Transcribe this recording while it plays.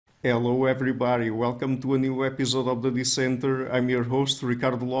Hello, everybody. Welcome to a new episode of the Dissenter. I'm your host,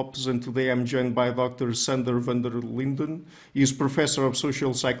 Ricardo Lopes, and today I'm joined by Dr. Sander van der Linden. He is professor of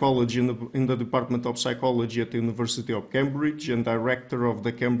social psychology in the Department of Psychology at the University of Cambridge and director of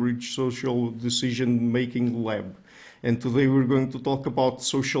the Cambridge Social Decision Making Lab. And today we're going to talk about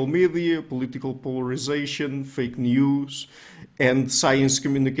social media, political polarization, fake news, and science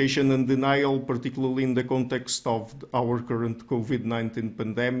communication and denial, particularly in the context of our current COVID-19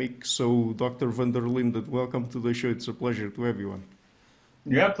 pandemic. So, Dr. van der Linden, welcome to the show. It's a pleasure to have you on.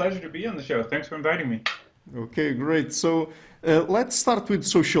 Yeah, pleasure to be on the show. Thanks for inviting me. Okay, great. So, let's start with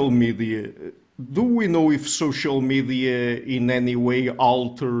social media. Do we know if social media in any way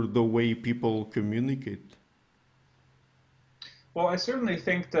alter the way people communicate? Well, I certainly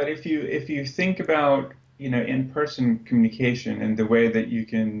think that if you think about in-person communication and the way that you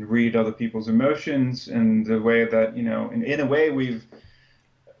can read other people's emotions and the way that in a way we've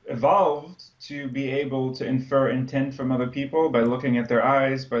evolved to be able to infer intent from other people by looking at their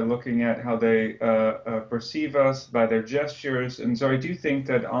eyes, by looking at how they perceive us, by their gestures. And so I do think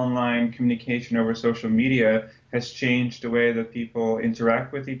that online communication over social media has changed the way that people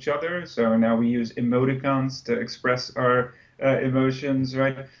interact with each other. So now we use emoticons to express our emotions,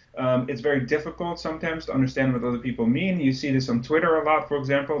 right? It's very difficult sometimes to understand what other people mean. You see this on Twitter a lot, for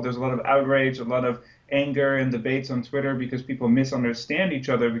example. There's a lot of outrage, a lot of anger and debates on Twitter because people misunderstand each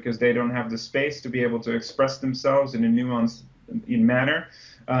other because they don't have the space to be able to express themselves in a nuanced manner.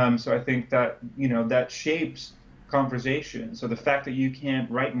 So I think that that shapes conversation. So the fact that you can't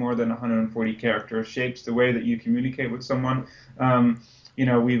write more than 140 characters shapes the way that you communicate with someone.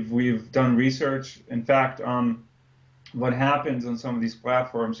 We've done research, in fact, on what happens on some of these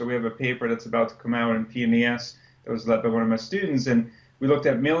platforms. So we have a paper that's about to come out in PNAS that was led by one of my students, and we looked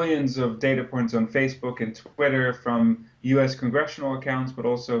at millions of data points on Facebook and Twitter from US congressional accounts, but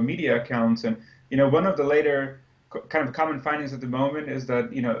also media accounts. And, one of the later kind of common findings at the moment is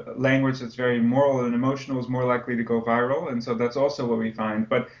that, language that's very moral and emotional is more likely to go viral. And so that's also what we find.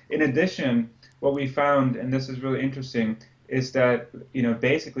 But in addition, what we found, and this is really interesting, is that,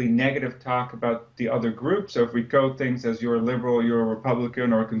 basically negative talk about the other group. So if we code things as you're a liberal, you're a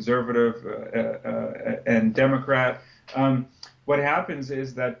Republican, or a conservative and Democrat, what happens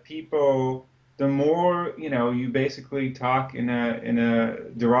is that people, the more, you basically talk in a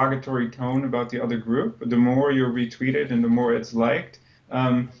derogatory tone about the other group, the more you're retweeted and the more it's liked.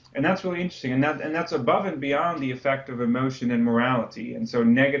 And that's really interesting. And that's above and beyond the effect of emotion and morality. And so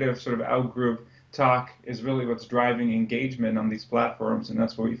negative sort of outgroup talk is really what's driving engagement on these platforms, and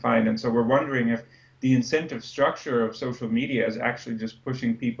that's what we find. And so we're wondering if the incentive structure of social media is actually just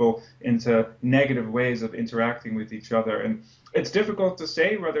pushing people into negative ways of interacting with each other. And it's difficult to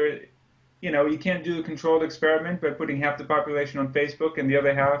say whether, you can't do a controlled experiment by putting half the population on Facebook and the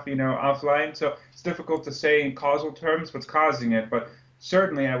other half, offline. So it's difficult to say in causal terms what's causing it. But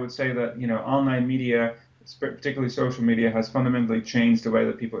certainly I would say that, online media, particularly social media, has fundamentally changed the way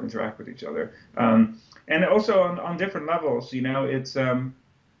that people interact with each other. And also on different levels, it's the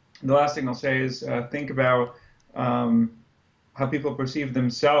last thing I'll say is think about how people perceive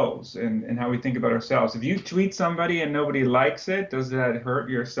themselves and how we think about ourselves. If you tweet somebody and nobody likes it, does that hurt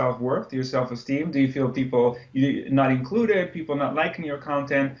your self-worth, your self-esteem? Do you feel people not included, people not liking your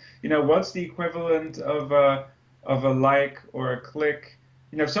content? What's the equivalent of a like or a click?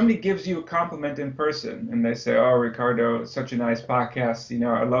 If somebody gives you a compliment in person and they say, "Oh, Ricardo, such a nice podcast.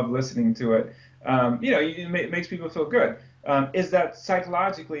 I love listening to it." It makes people feel good. Is that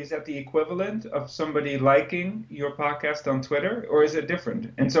psychologically, is that the equivalent of somebody liking your podcast on Twitter, or is it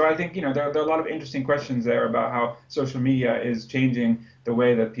different? And so I think, there are a lot of interesting questions there about how social media is changing the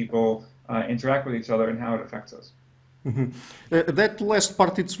way that people interact with each other and how it affects us. Mhm. That last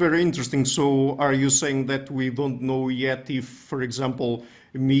part, it's very interesting. So are you saying that we don't know yet if, for example,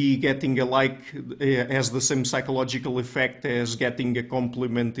 me getting a like has the same psychological effect as getting a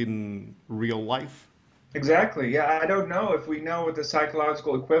compliment in real life? Exactly. Yeah, I don't know if we know what the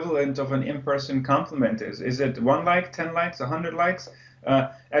psychological equivalent of an in-person compliment is. Is it one like, 10 likes, 100 likes?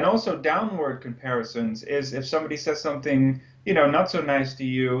 And also downward comparisons is if somebody says something, not so nice to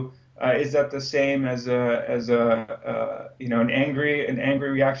you, is that the same as an angry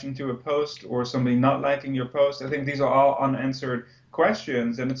reaction to a post or somebody not liking your post? I think these are all unanswered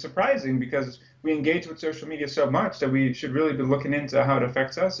questions, and it's surprising because we engage with social media so much that we should really be looking into how it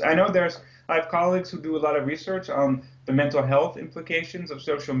affects us. I have colleagues who do a lot of research on the mental health implications of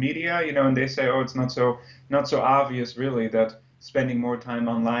social media, and they say, oh, it's not so obvious really that spending more time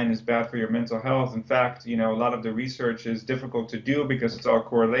online is bad for your mental health. In fact, a lot of the research is difficult to do because it's all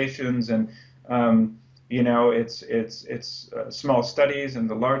correlations and You know, it's small studies, and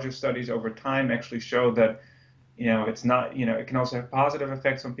the larger studies over time actually show that, you know, it's not, you know, it can also have positive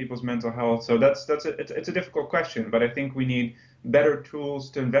effects on people's mental health. So it's a difficult question, but I think we need better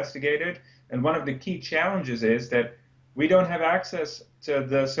tools to investigate it. And one of the key challenges is that we don't have access to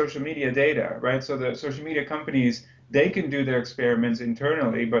the social media data, right? So the social media companies, they can do their experiments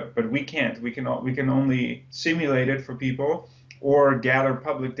internally, but we can't. We can only simulate it for people or gather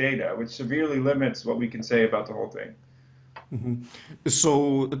public data, which severely limits what we can say about the whole thing. Mhm.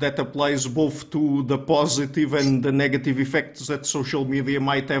 So that applies both to the positive and the negative effects that social media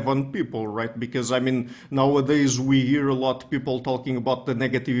might have on people, right? Because I mean, nowadays we hear a lot of people talking about the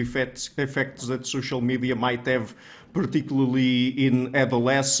negative effects that social media might have, particularly in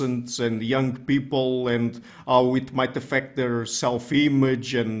adolescents and young people, and how it might affect their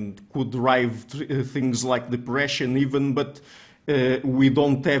self-image and could drive things like depression even, but we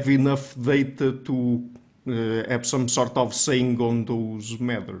don't have enough data to have some sort of saying on those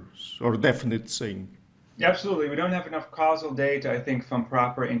matters, or definite saying. Absolutely, we don't have enough causal data, I think, from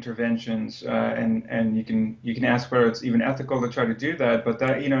proper interventions, and you can ask whether it's even ethical to try to do that. But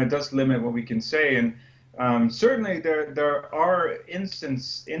that, you know, it does limit what we can say, and certainly there are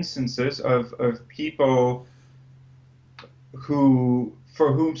instances of people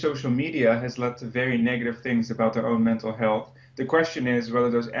for whom social media has led to very negative things about their own mental health. The question is whether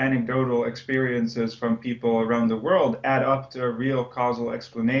those anecdotal experiences from people around the world add up to a real causal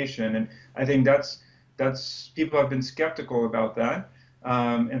explanation. And I think people have been skeptical about that.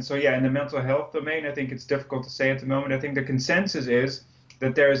 And so, yeah, in the mental health domain, I think it's difficult to say at the moment. I think the consensus is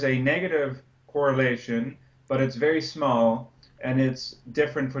that there is a negative correlation, but it's very small, and it's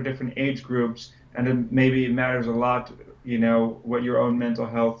different for different age groups. And maybe it matters a lot, you know, what your own mental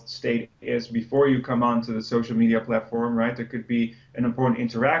health state is before you come onto the social media platform, right? There could be an important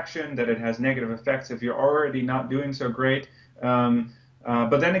interaction, that it has negative effects if you're already not doing so great.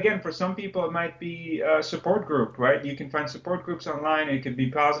 But then again, for some people, it might be a support group, right? You can find support groups online. It could be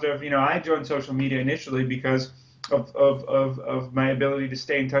positive. You know, I joined social media initially because of my ability to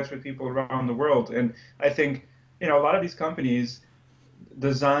stay in touch with people around the world. And I think, you know, a lot of these companies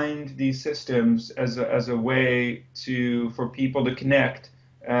designed these systems as a way for people to connect,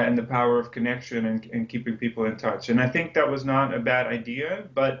 and the power of connection and keeping people in touch. And I think that was not a bad idea,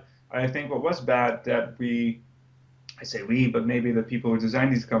 but I think what was bad that I say we, but maybe the people who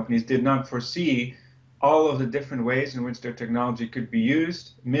designed these companies did not foresee all of the different ways in which their technology could be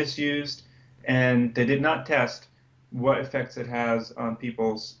used, misused, and they did not test what effects it has on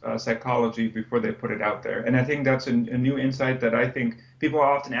people's psychology before they put it out there. And I think that's a new insight that I think people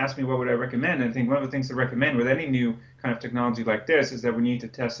often ask me, what would I recommend? And I think one of the things to recommend with any new kind of technology like this is that we need to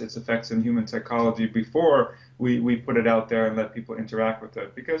test its effects in human psychology before we put it out there and let people interact with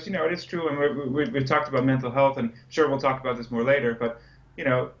it. Because, you know, it is true, and we've talked about mental health, and sure, we'll talk about this more later, but, you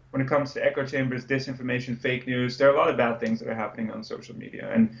know, when it comes to echo chambers, disinformation, fake news, there are a lot of bad things that are happening on social media.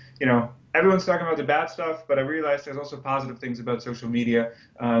 And, you know, everyone's talking about the bad stuff, but I realize there's also positive things about social media.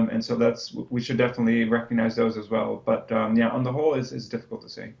 And so we should definitely recognize those as well. But yeah, on the whole, it's difficult to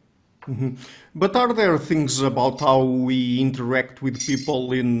say. Mm-hmm. But are there things about how we interact with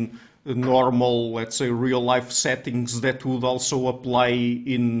people in normal, let's say, real life settings that would also apply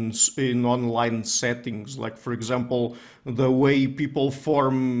in online settings? Like, for example, the way people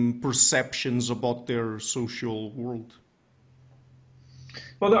form perceptions about their social world?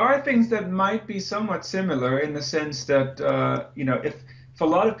 Well, there are things that might be somewhat similar in the sense that, you know, if a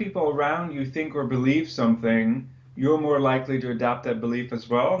lot of people around you think or believe something, you're more likely to adopt that belief as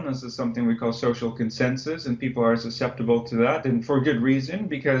well. And this is something we call social consensus, and people are susceptible to that, and for good reason,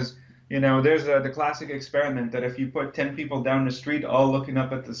 because, you know, there's the classic experiment that if you put 10 people down the street all looking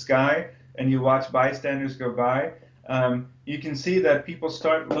up at the sky and you watch bystanders go by, you can see that people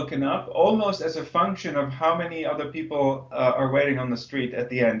start looking up almost as a function of how many other people are waiting on the street at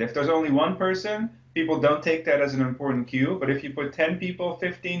the end. If there's only one person, people don't take that as an important cue. But if you put 10 people,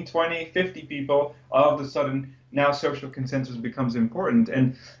 15, 20, 50 people, all of a sudden now social consensus becomes important.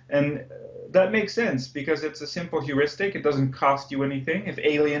 And that makes sense because it's a simple heuristic. It doesn't cost you anything. If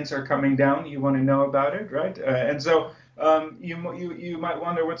aliens are coming down, you want to know about it, right? And so you might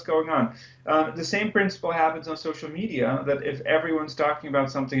wonder what's going on. The same principle happens on social media, that if everyone's talking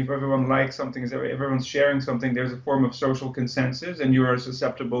about something, if everyone likes something, if everyone's sharing something, there's a form of social consensus, and you are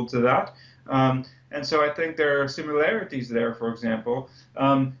susceptible to that. And so I think there are similarities there, for example,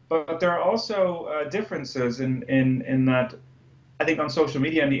 but there are also differences in that. I think on social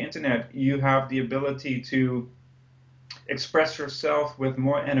media and the internet, you have the ability to express yourself with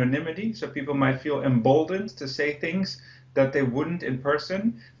more anonymity, so people might feel emboldened to say things that they wouldn't in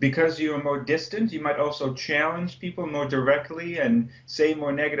person. Because you are more distant, you might also challenge people more directly and say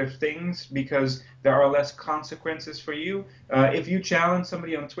more negative things because there are less consequences for you. If you challenge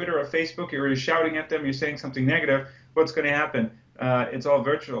somebody on Twitter or Facebook, you're shouting at them, you're saying something negative, what's going to happen? It's all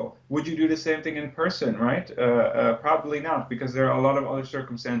virtual. Would you do the same thing in person, right? Probably not, because there are a lot of other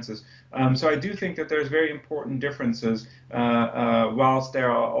circumstances. So I do think that there's very important differences, whilst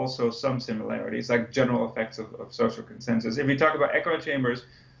there are also some similarities, like general effects of social consensus. If we talk about echo chambers,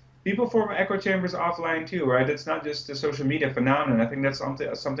 people form echo chambers offline too, right? It's not just a social media phenomenon. I think that's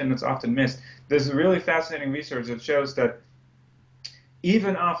something that's often missed. There's really fascinating research that shows that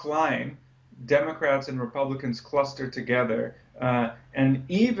even offline, Democrats and Republicans cluster together. And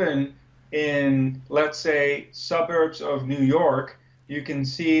even in, let's say, suburbs of New York, you can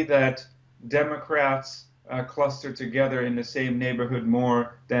see that Democrats cluster together in the same neighborhood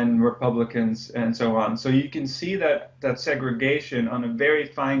more than Republicans and so on. So you can see that segregation on a very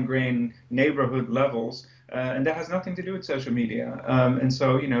fine-grained neighborhood levels. And that has nothing to do with social media. And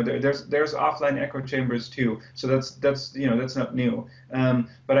so, there's offline echo chambers too. So that's not new.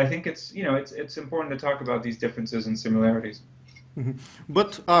 But I think it's important to talk about these differences and similarities. Mm-hmm.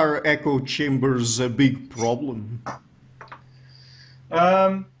 But are echo chambers a big problem?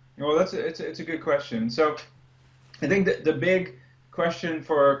 Well, it's a good question. So I think that the big question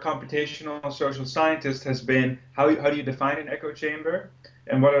for computational social scientists has been how do you define an echo chamber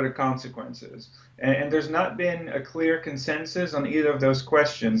and what are the consequences? And there's not been a clear consensus on either of those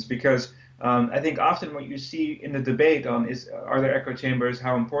questions because I think often what you see in the debate on are there echo chambers,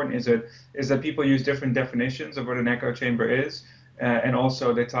 how important is that people use different definitions of what an echo chamber is, and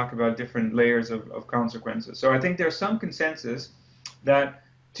also they talk about different layers of consequences. So I think there's some consensus that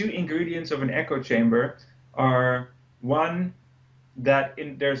two ingredients of an echo chamber are, one, that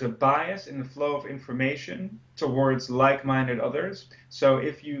there's a bias in the flow of information towards like-minded others. So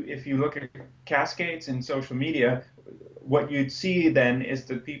if you look at cascades in social media, what you'd see then is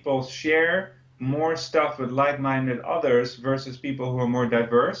that people share more stuff with like-minded others versus people who are more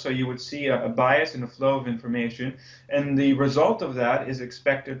diverse. So you would see a bias in the flow of information. And the result of that is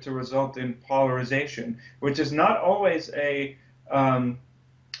expected to result in polarization, which is not always a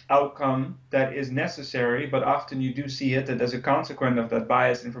outcome that is necessary, but often you do see it that as a consequence of that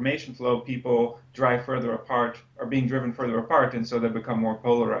biased information flow, people drive further apart, are being driven further apart, and so they become more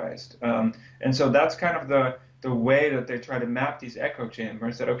polarized. And so that's kind of the way that they try to map these echo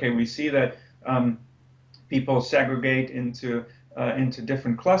chambers, that, okay, we see that people segregate into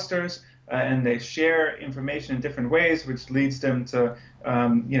different clusters, and they share information in different ways, which leads them to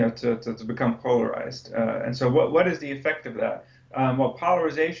become polarized. And so what is the effect of that? Well,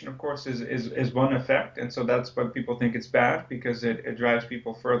 polarization, of course, is one effect, and so that's why people think it's bad, because it drives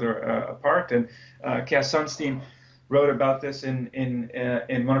people further apart. And Cass Sunstein wrote about this in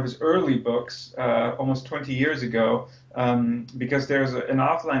one of his early books, almost 20 years ago, because there's an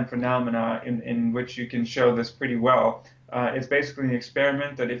offline phenomena in which you can show this pretty well. It's basically an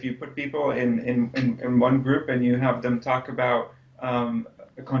experiment that if you put people in one group and you have them talk about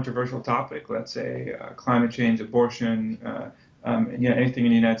a controversial topic, let's say climate change, abortion, anything in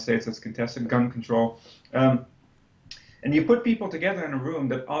the United States that's contested, gun control, and you put people together in a room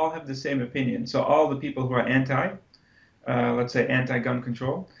that all have the same opinion. So all the people who are let's say anti-gun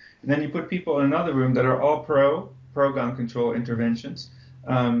control, and then you put people in another room that are all pro-gun control interventions.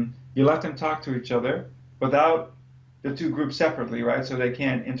 You let them talk to each other without the two groups separately, right? So they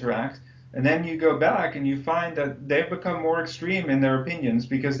can't interact. And then you go back and you find that they've become more extreme in their opinions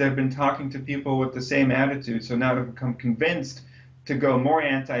because they've been talking to people with the same attitude. So now they've become convinced to go more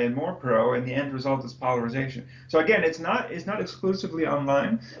anti and more pro, and the end result is polarization. So again, it's not exclusively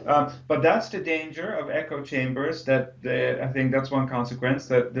online, but that's the danger of echo chambers. I think that's one consequence,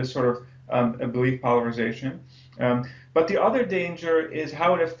 that this sort of belief polarization. But the other danger is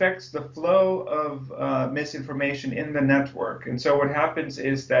how it affects the flow of misinformation in the network. And so what happens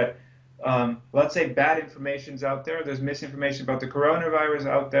is that let's say bad information's out there. There's misinformation about the coronavirus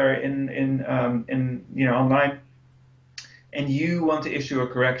out there in online, and you want to issue a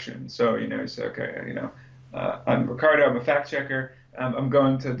correction. So you say, okay, I'm Ricardo. I'm a fact checker. I'm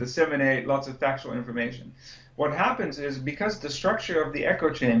going to disseminate lots of factual information. What happens is, because the structure of the echo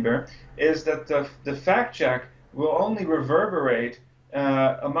chamber is that the fact check will only reverberate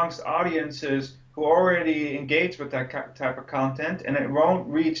amongst audiences who already engage with that type of content, and it won't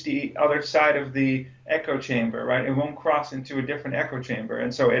reach the other side of the echo chamber, right? It won't cross into a different echo chamber,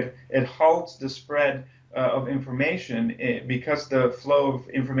 and so it halts the spread of information because the flow of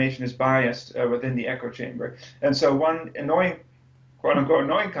information is biased within the echo chamber. And so one annoying quote-unquote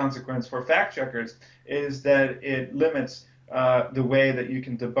annoying consequence for fact checkers is that it limits the way that you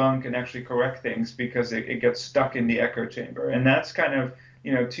can debunk and actually correct things, because it gets stuck in the echo chamber. And that's kind of,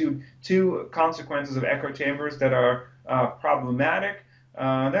 you know, two consequences of echo chambers that are problematic.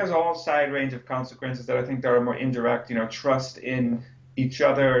 There's a whole side range of consequences that I think that are more indirect, you know, trust in each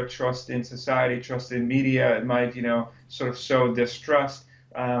other, trust in society, trust in media. It might, you know, sort of sow distrust.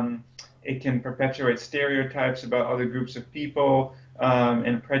 It can perpetuate stereotypes about other groups of people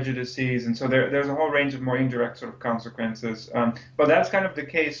and prejudices. And so there's a whole range of more indirect sort of consequences. But that's kind of the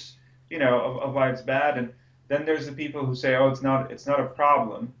case, you know, of why it's bad. And then there's the people who say, oh, it's not a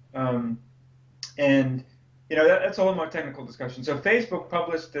problem. And you know, that's a whole more technical discussion. So Facebook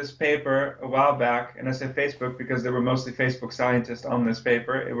published this paper a while back, and I say Facebook because there were mostly Facebook scientists on this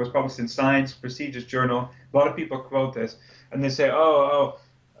paper. It was published in Science, prestigious journal. A lot of people quote this, and they say,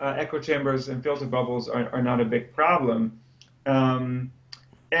 echo chambers and filter bubbles are not a big problem.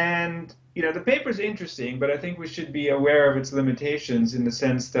 And you know, the paper is interesting, but I think we should be aware of its limitations in the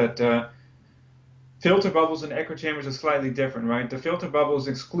sense that filter bubbles and echo chambers are slightly different, right? The filter bubble is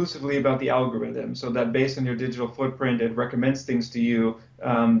exclusively about the algorithm, so that based on your digital footprint, it recommends things to you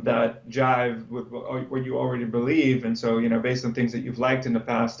that jive with what you already believe. And so, you know, based on things that you've liked in the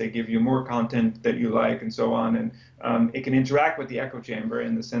past, they give you more content that you like and so on. And it can interact with the echo chamber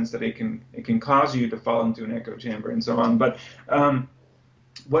in the sense that it can cause you to fall into an echo chamber and so on. But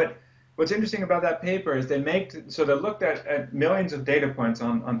what's interesting about that paper is they looked at millions of data points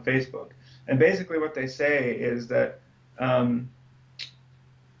on Facebook. And basically what they say is that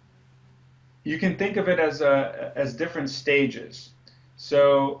you can think of it as different stages.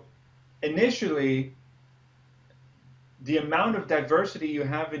 So initially, the amount of diversity you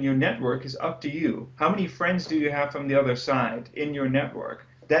have in your network is up to you. How many friends do you have from the other side in your network?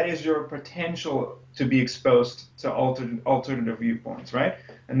 That is your potential to be exposed to alternative viewpoints, right?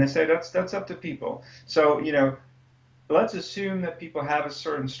 And they say that's up to people. So, you know, let's assume that people have a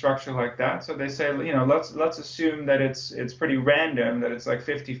certain structure like that. So they say, you know, let's assume that it's pretty random, that it's like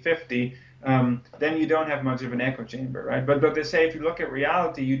 50-50. Then you don't have much of an echo chamber, right? But they say if you look at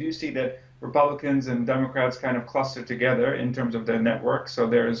reality, you do see that Republicans and Democrats kind of cluster together in terms of their network. So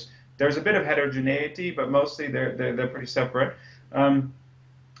there's a bit of heterogeneity, but mostly they're pretty separate. And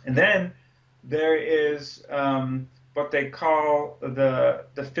then there is what they call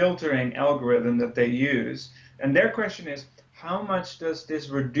the filtering algorithm that they use. And their question is, how much does this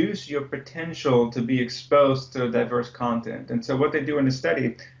reduce your potential to be exposed to diverse content? And so what they do in the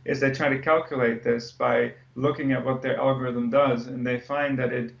study is they try to calculate this by looking at what their algorithm does, and they find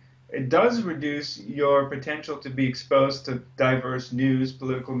that it does reduce your potential to be exposed to diverse news,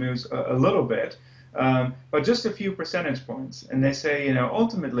 political news, a little bit, but just a few percentage points. And they say, you know,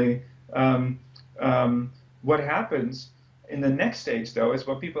 ultimately, what happens in the next stage, though, is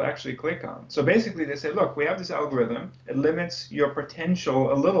what people actually click on. So basically, they say, look, we have this algorithm. It limits your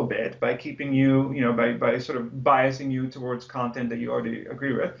potential a little bit by keeping you, you know, by sort of biasing you towards content that you already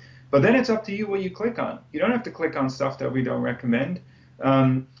agree with. But then it's up to you what you click on. You don't have to click on stuff that we don't recommend.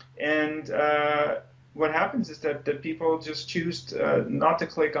 What happens is that people just choose not to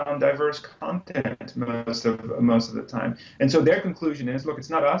click on diverse content most of the time. And so their conclusion is, look, it's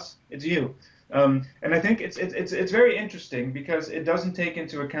not us, it's you. And I think it's very interesting because it doesn't take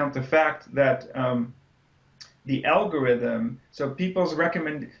into account the fact that the algorithm, so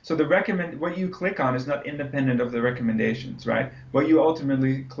what you click on is not independent of the recommendations, right? What you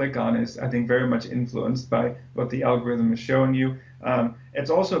ultimately click on is, I think, very much influenced by what the algorithm is showing you. It's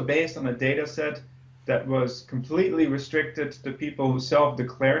also based on a data set that was completely restricted to people who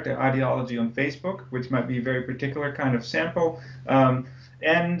self-declared their ideology on Facebook, which might be a very particular kind of sample.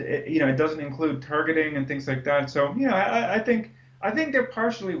 And you know, it doesn't include targeting and things like that. So, you know, I think they're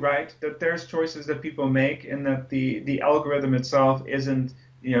partially right that there's choices that people make, and that the algorithm itself isn't,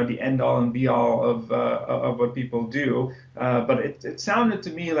 you know, the end all and be all of what people do. But it sounded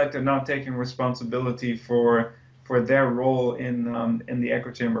to me like they're not taking responsibility for their role in the echo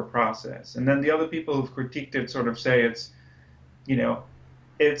chamber process. And then the other people who've critiqued it sort of say it's, you know,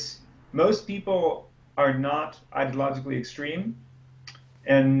 most people are not ideologically extreme.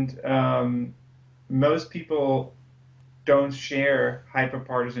 And most people don't share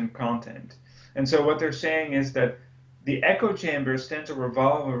hyperpartisan content. And so what they're saying is that the echo chambers tend to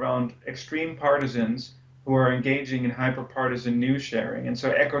revolve around extreme partisans who are engaging in hyperpartisan news sharing. And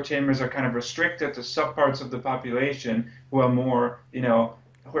so echo chambers are kind of restricted to subparts of the population who are more, you know,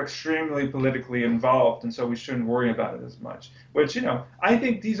 who are extremely politically involved, and so we shouldn't worry about it as much. Which, you know, I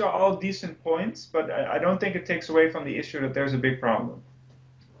think these are all decent points, but I don't think it takes away from the issue that there's a big problem.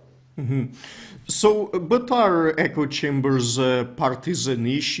 Mhm. So, but are echo chambers a partisan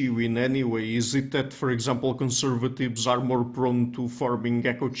issue in any way? Is it that, for example, conservatives are more prone to forming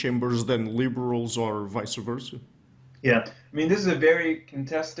echo chambers than liberals, or vice versa? Yeah, I mean, this is a very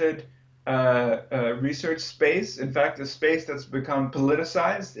contested research space. In fact, a space that's become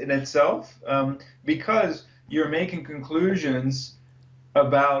politicized in itself because you're making conclusions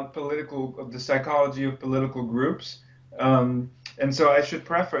about of the psychology of political groups. And so I should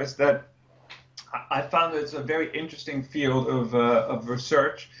preface that I found that it's a very interesting field of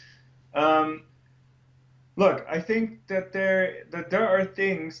research. Um, Look, I think that there are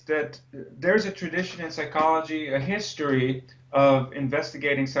things that there's a tradition in psychology, a history of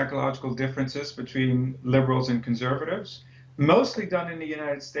investigating psychological differences between liberals and conservatives, mostly done in the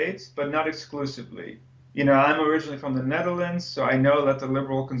United States, but not exclusively. You know, I'm originally from the Netherlands, so I know that the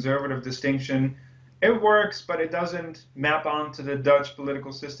liberal conservative distinction it works, but it doesn't map onto the Dutch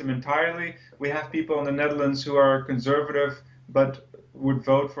political system entirely. We have people in the Netherlands who are conservative, but would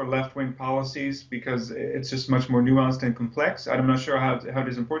vote for left-wing policies because it's just much more nuanced and complex. I'm not sure how it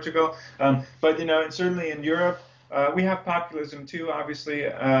is in Portugal, but you know, certainly in Europe, we have populism too, obviously,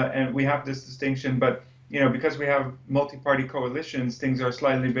 and we have this distinction. But you know, because we have multi-party coalitions, things are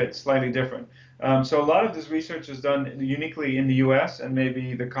slightly different. So a lot of this research is done uniquely in the U.S. and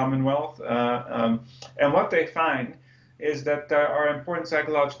maybe the Commonwealth, and what they find is that there are important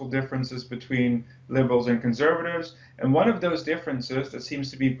psychological differences between liberals and conservatives. And one of those differences that seems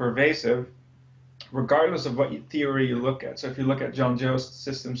to be pervasive, regardless of what theory you look at. So if you look at John Joe's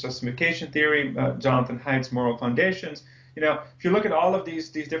systems justification theory, Jonathan Haidt's moral foundations, you know, if you look at all of these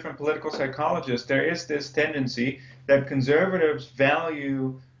different political psychologists, there is this tendency that conservatives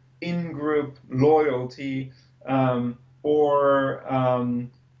value in-group loyalty or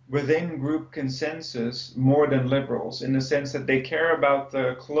within group consensus more than liberals, in the sense that they care about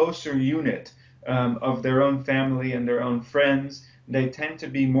the closer unit of their own family and their own friends. They tend to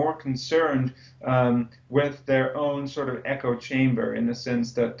be more concerned with their own sort of echo chamber, in the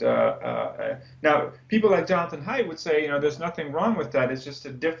sense that now people like Jonathan Haidt would say, you know, there's nothing wrong with that. It's just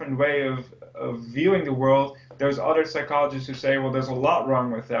a different way of viewing the world. There's other psychologists who say, well, there's a lot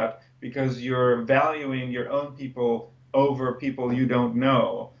wrong with that because you're valuing your own people over people you don't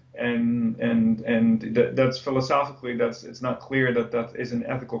know. And that's philosophically, it's not clear that that is an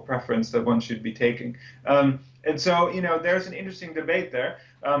ethical preference that one should be taking. And so, you know, there's an interesting debate there.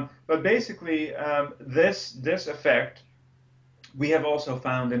 But basically, this effect we have also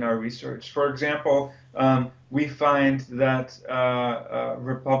found in our research. For example, we find that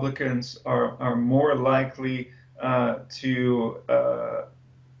Republicans are more likely to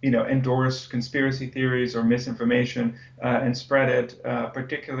you know, endorse conspiracy theories or misinformation and spread it,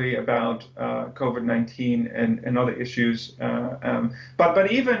 particularly about COVID-19 and other issues.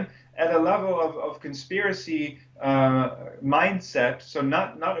 But even at a level of conspiracy mindset, so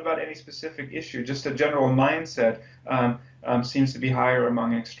not about any specific issue, just a general mindset, seems to be higher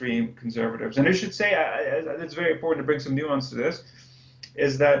among extreme conservatives. And I should say, it's very important to bring some nuance to this,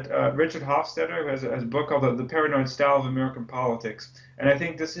 is that Richard Hofstadter, who has a book called The Paranoid Style of American Politics. And I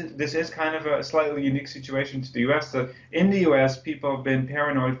think this is kind of a slightly unique situation to the US, that in the US, people have been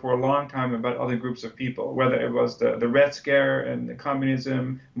paranoid for a long time about other groups of people, whether it was the Red Scare and the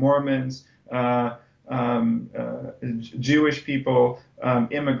communism, Mormons, Jewish people,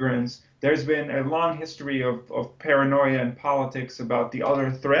 immigrants. There's been a long history of paranoia in politics about the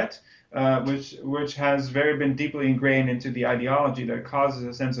other threat, which has been deeply ingrained into the ideology that causes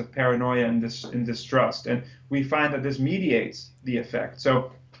a sense of paranoia and distrust. And we find that this mediates the effect.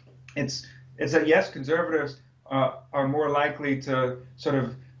 So it's that, yes, conservatives are more likely to sort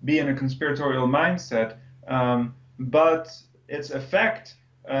of be in a conspiratorial mindset, but its effect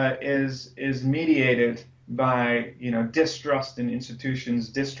is mediated by, you know, distrust in institutions,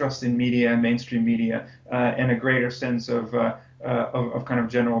 distrust in media, mainstream media, and a greater sense of kind of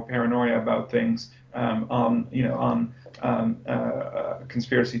general paranoia about things, on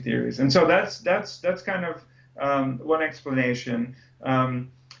conspiracy theories. And so that's kind of one explanation.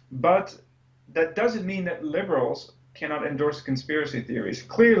 But that doesn't mean that liberals cannot endorse conspiracy theories.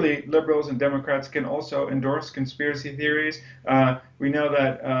 Clearly, liberals and Democrats can also endorse conspiracy theories. We know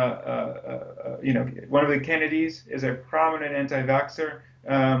that you know, one of the Kennedys is a prominent anti-vaxxer,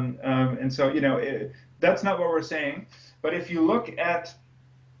 and so, you know, that's not what we're saying. But if you look at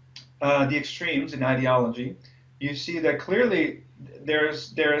the extremes in ideology, you see that clearly there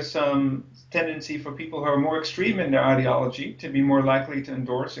is some tendency for people who are more extreme in their ideology to be more likely to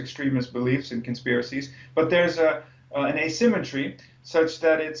endorse extremist beliefs and conspiracies. But there's an asymmetry such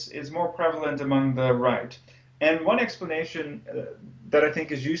that it's more prevalent among the right. And one explanation that I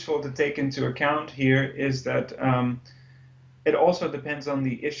think is useful to take into account here is that it also depends on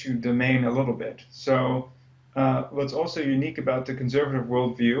the issue domain a little bit. So what's also unique about the conservative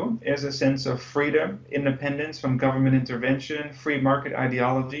worldview is a sense of freedom, independence from government intervention, free market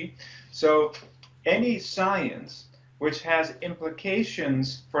ideology. So any science which has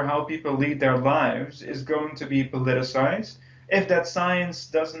implications for how people lead their lives is going to be politicized. If that science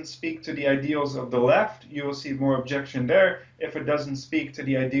doesn't speak to the ideals of the left, you will see more objection there. If it doesn't speak to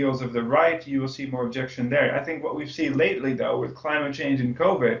the ideals of the right, you will see more objection there. I think what we've seen lately, though, with climate change and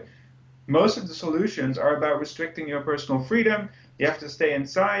COVID, most of the solutions are about restricting your personal freedom. You have to stay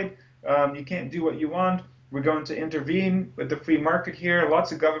inside. You can't do what you want. We're going to intervene with the free market here.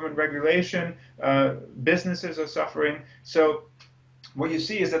 Lots of government regulation. Businesses are suffering. So what you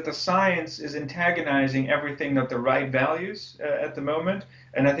see is that the science is antagonizing everything that the right values at the moment.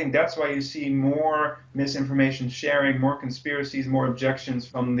 And I think that's why you see more misinformation sharing, more conspiracies, more objections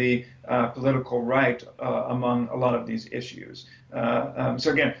from the political right among a lot of these issues. So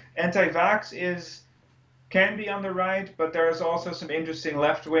again, anti-vax can be on the right, but there is also some interesting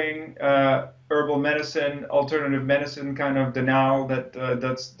left-wing herbal medicine, alternative medicine kind of denial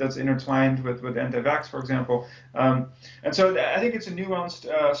that's intertwined with anti-vax, for example. And so I think it's a nuanced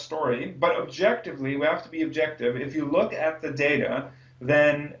story, but objectively, we have to be objective. If you look at the data,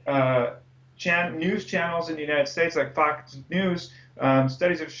 then news channels in the United States, like Fox News,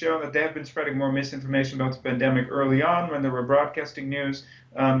 studies have shown that they have been spreading more misinformation about the pandemic early on when they were broadcasting news.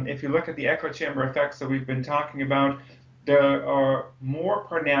 If you look at the echo chamber effects that we've been talking about, there are more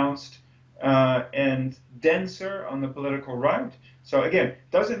pronounced and denser on the political right. So again,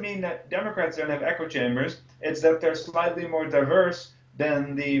 doesn't mean that Democrats don't have echo chambers. It's that they're slightly more diverse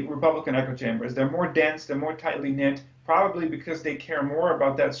than the Republican echo chambers. They're more dense, they're more tightly knit, probably because they care more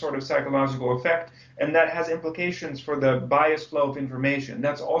about that sort of psychological effect, and that has implications for the biased flow of information.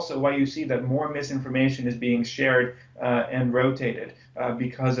 That's also why you see that more misinformation is being shared and rotated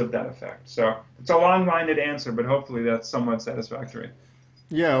because of that effect. So it's a long-winded answer, but hopefully that's somewhat satisfactory.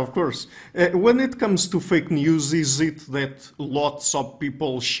 Yeah, of course. When it comes to fake news, is it that lots of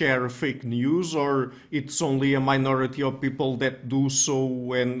people share fake news, or it's only a minority of people that do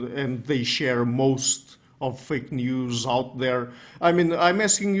so and they share most of fake news out there? I mean, I'm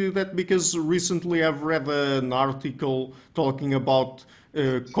asking you that because recently I've read an article talking about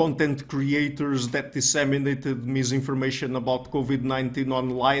content creators that disseminated misinformation about COVID-19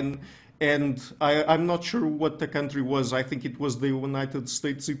 online. And I'm not sure what the country was. I think it was the United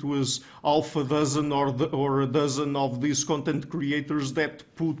States. It was half a dozen or a dozen of these content creators that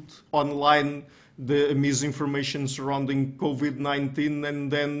put online the misinformation surrounding COVID-19, and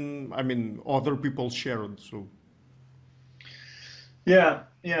then, I mean, other people shared. So, yeah,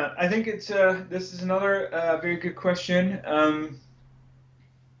 I think it's this is another very good question. I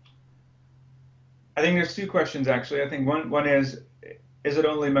think there's two questions actually. I think one is it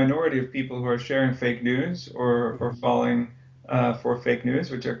only a minority of people who are sharing fake news or falling for fake news,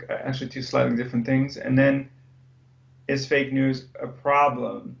 which are actually two slightly different things? And then, is fake news a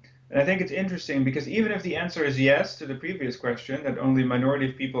problem? And I think it's interesting because even if the answer is yes to the previous question, that only a minority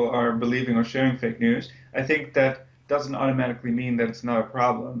of people are believing or sharing fake news, I think that doesn't automatically mean that it's not a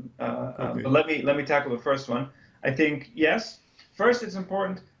problem. okay. But let me tackle the first one. I think yes. First, it's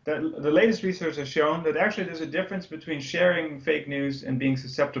important that the latest research has shown that actually there's a difference between sharing fake news and being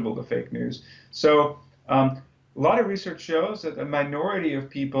susceptible to fake news. So a lot of research shows that a minority of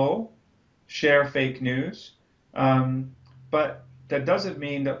people share fake news, but that doesn't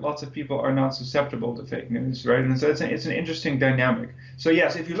mean that lots of people are not susceptible to fake news, right? And so it's an interesting dynamic. So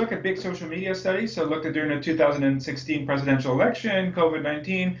yes, if you look at big social media studies, so looked at during the 2016 presidential election,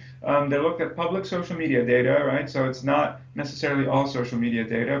 COVID-19, they looked at public social media data, right? So it's not necessarily all social media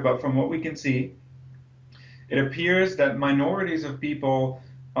data, but from what we can see, it appears that minorities of people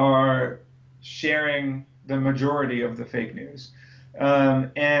are sharing the majority of the fake news.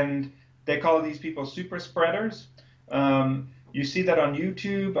 And they call these people super spreaders. You see that on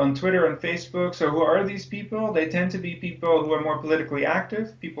YouTube, on Twitter, on Facebook. So who are these people? They tend to be people who are more politically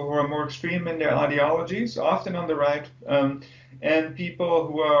active, people who are more extreme in their ideologies, often on the right, and people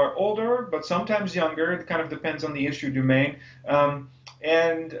who are older, but sometimes younger. It kind of depends on the issue domain,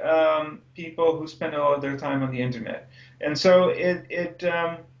 and people who spend a lot of their time on the internet. And so it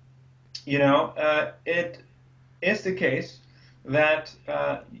is the case that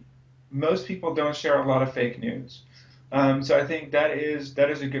most people don't share a lot of fake news. So I think that is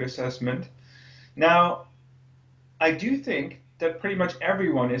a good assessment. Now, I do think that pretty much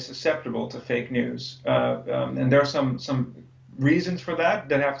everyone is susceptible to fake news, and there are some reasons for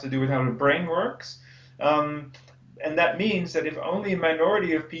that have to do with how the brain works. And that means that if only a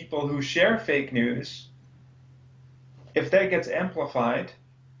minority of people who share fake news, if that gets amplified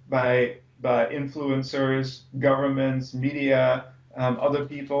by influencers, governments, media, other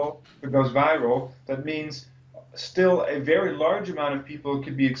people, if it goes viral, that means still a very large amount of people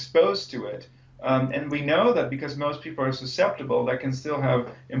could be exposed to it. And we know that because most people are susceptible, that can still have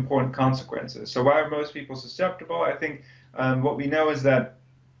important consequences. So why are most people susceptible? I think what we know is that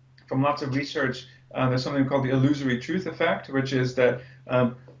from lots of research, there's something called the illusory truth effect, which is that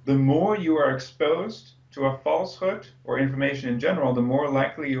the more you are exposed to a falsehood or information in general, the more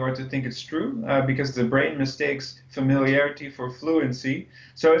likely you are to think it's true, because the brain mistakes familiarity for fluency.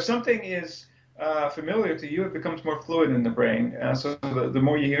 So if something is familiar to you, it becomes more fluid in the brain. So the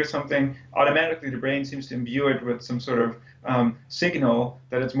more you hear something, automatically the brain seems to imbue it with some sort of signal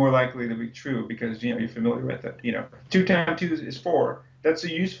that it's more likely to be true because you're familiar with it. 2 times 2 is 4. That's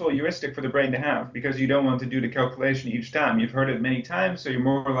a useful heuristic for the brain to have because you don't want to do the calculation each time. You've heard it many times, so you're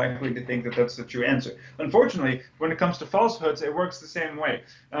more likely to think that that's the true answer. Unfortunately, when it comes to falsehoods, it works the same way.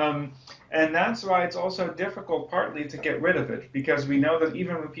 And that's why it's also difficult partly to get rid of it, because we know that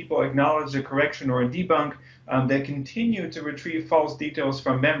even when people acknowledge a correction or a debunk, they continue to retrieve false details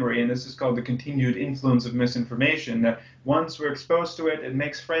from memory, and this is called the continued influence of misinformation, that once we're exposed to it, it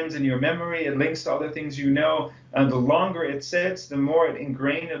makes friends in your memory, it links to other things you know, and the longer it sits, the more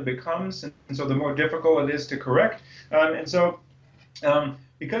ingrained it becomes, and so the more difficult it is to correct.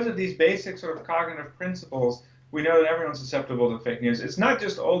 Because of these basic sort of cognitive principles, we know that everyone's susceptible to fake news. It's not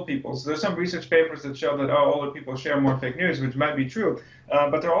just old people. So there's some research papers that show that older people share more fake news, which might be true.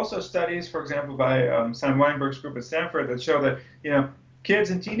 But there are also studies, for example, by Sam Weinberg's group at Stanford that show that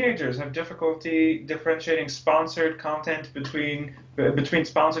kids and teenagers have difficulty differentiating sponsored content between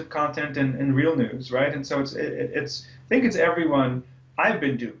sponsored content and real news, right? And so I think it's everyone. I've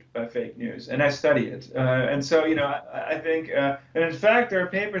been duped by fake news, and I study it. And so, I think, and in fact, there are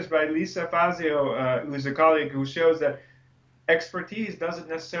papers by Lisa Fazio, who's a colleague, who shows that expertise doesn't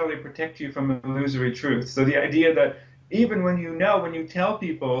necessarily protect you from illusory truth. So the idea that even when you tell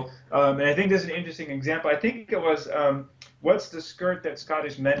people, and I think this is an interesting example. I think it was, what's the skirt that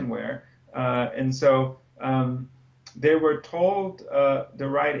Scottish men wear? And so they were told the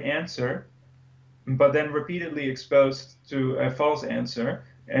right answer, but then repeatedly exposed to a false answer.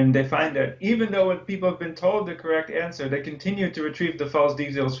 And they find that even though people have been told the correct answer, they continue to retrieve the false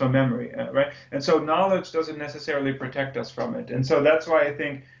details from memory, right? And so knowledge doesn't necessarily protect us from it. And so that's why I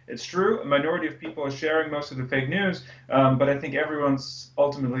think it's true. A minority of people are sharing most of the fake news, but I think everyone's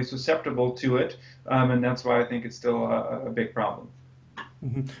ultimately susceptible to it. And that's why I think it's still a big problem.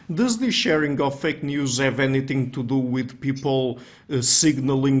 Does the sharing of fake news have anything to do with people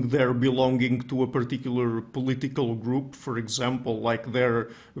signaling their belonging to a particular political group, for example, like their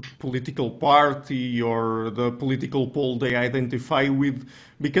political party or the political pole they identify with?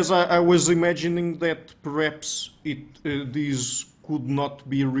 Because I was imagining that perhaps this could not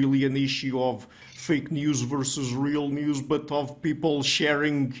be really an issue of fake news versus real news, but of people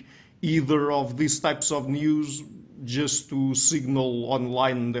sharing either of these types of news just to signal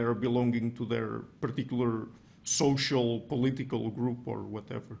online their belonging to their particular social, political group or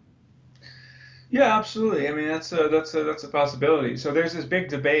whatever. Yeah, absolutely. I mean, that's a possibility. So there's this big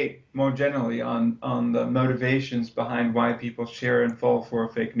debate more generally on the motivations behind why people share and fall for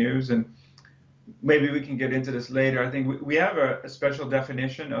fake news, and maybe we can get into this later. I think we have a special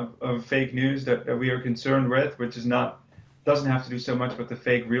definition of fake news that we are concerned with, which is doesn't have to do so much with the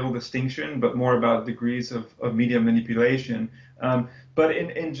fake real distinction, but more about degrees of media manipulation. But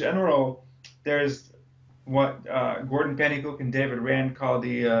in general, there's what Gordon Pennycook and David Rand call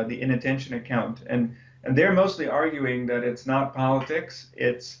the inattention account, and they're mostly arguing that it's not politics,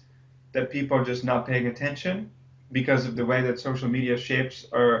 it's that people are just not paying attention because of the way that social media shapes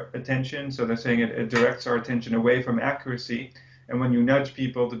our attention. So they're saying it directs our attention away from accuracy, and when you nudge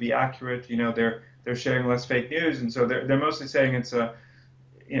people to be accurate, they're sharing less fake news, and so they're mostly saying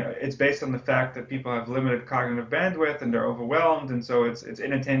it's based on the fact that people have limited cognitive bandwidth and they're overwhelmed, and so it's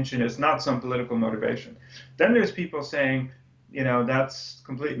inattention. It's not some political motivation. Then there's people saying, that's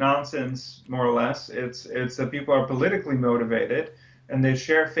complete nonsense, more or less. It's that people are politically motivated and they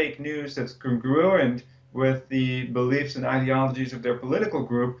share fake news that's congruent with the beliefs and ideologies of their political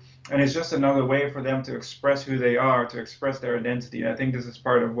group, and it's just another way for them to express who they are, to express their identity. And I think this is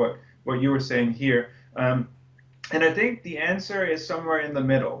part of what you were saying here. And I think the answer is somewhere in the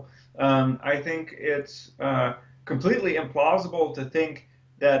middle. I think it's completely implausible to think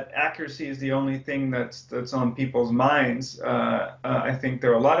that accuracy is the only thing that's on people's minds. I think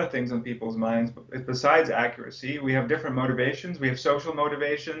there are a lot of things on people's minds besides accuracy. We have different motivations. We have social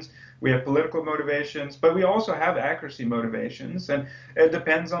motivations. We have political motivations, but we also have accuracy motivations, and it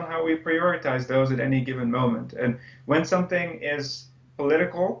depends on how we prioritize those at any given moment. And when something is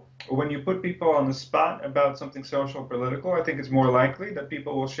political, or when you put people on the spot about something social or political, I think it's more likely that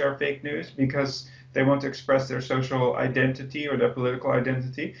people will share fake news because they want to express their social identity or their political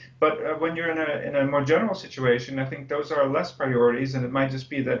identity. But when you're in a more general situation, I think those are less priorities, and it might just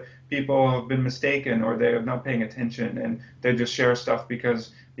be that people have been mistaken or they're not paying attention and they just share stuff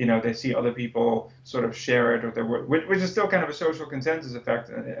because they see other people sort of share it, or which is still kind of a social consensus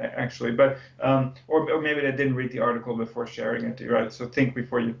effect, actually. But or maybe they didn't read the article before sharing it, right? So think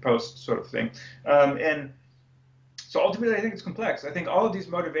before you post, sort of thing. And so ultimately, I think it's complex. I think all of these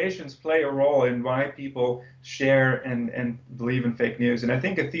motivations play a role in why people share and believe in fake news. And I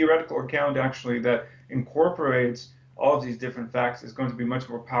think a theoretical account actually that incorporates all of these different facts is going to be much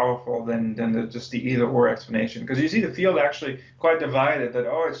more powerful than just the either-or explanation. Because you see the field actually quite divided, that,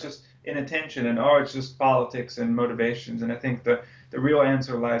 oh, it's just inattention, and oh, it's just politics and motivations. And I think the real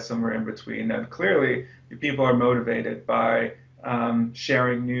answer lies somewhere in between. And clearly, people are motivated by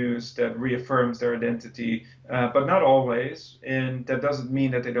sharing news that reaffirms their identity, but not always, and that doesn't mean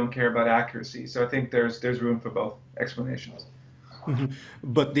that they don't care about accuracy. So I think there's room for both explanations.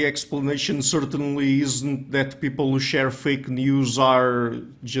 But the explanation certainly isn't that people who share fake news are,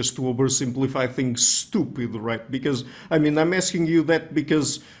 just to oversimplify things, stupid, right? Because, I mean, I'm asking you that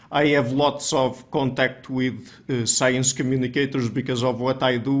because I have lots of contact with science communicators because of what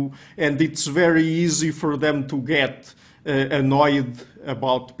I do, and it's very easy for them to get annoyed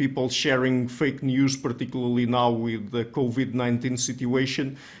about people sharing fake news, particularly now with the COVID-19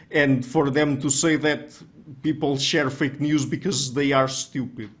 situation, and for them to say that people share fake news because they are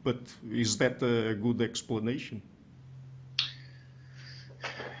stupid. But is that a good explanation?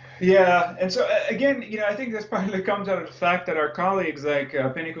 Yeah, and so again, I think this partly comes out of the fact that our colleagues like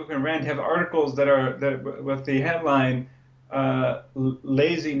Pennycook and Rand have articles that with the headline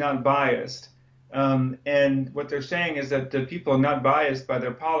 "Lazy, Not Biased." And what they're saying is that the people not biased by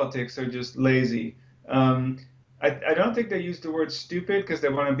their politics are just lazy. I don't think they use the word stupid because they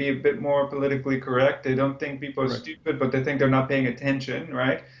want to be a bit more politically correct. They don't think people are stupid, but they think they're not paying attention,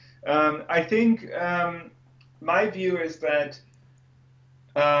 right? I think my view is that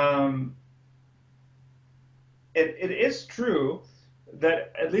it is true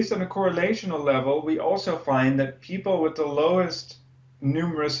that, at least on a correlational level, we also find that people with the lowest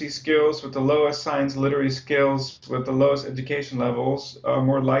numeracy skills, with the lowest science literary skills, with the lowest education levels are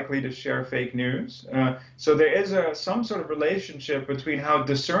more likely to share fake news. So there is some sort of relationship between how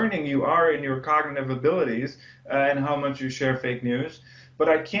discerning you are in your cognitive abilities and how much you share fake news. But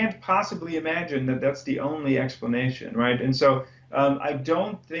I can't possibly imagine that that's the only explanation, right? And so I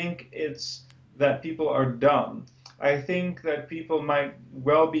don't think it's that people are dumb. I think that people might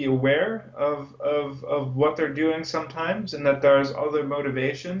well be aware of what they're doing sometimes, and that there's other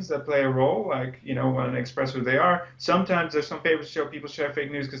motivations that play a role, like, want to express who they are. Sometimes there's some papers show people share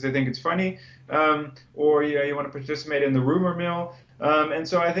fake news because they think it's funny, or you want to participate in the rumor mill. And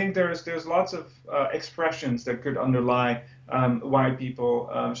so I think there's lots of expressions that could underlie why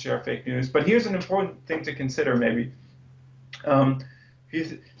people share fake news. But here's an important thing to consider, maybe.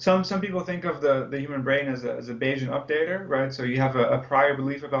 Some people think of the human brain as a Bayesian updater, right? So you have a prior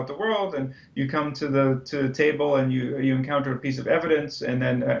belief about the world, and you come to the table and you encounter a piece of evidence, and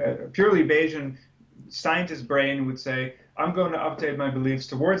then a purely Bayesian scientist brain would say, I'm going to update my beliefs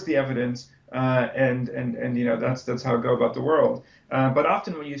towards the evidence, and that's how I go about the world. But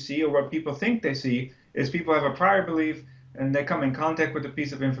often what you see, or what people think they see, is people have a prior belief, and they come in contact with a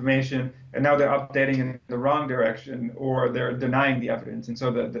piece of information, and now they're updating in the wrong direction, or they're denying the evidence. And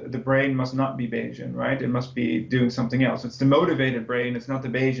so the brain must not be Bayesian, right? It must be doing something else. It's the motivated brain, it's not the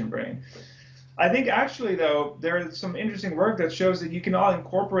Bayesian brain. I think actually, though, there is some interesting work that shows that you can all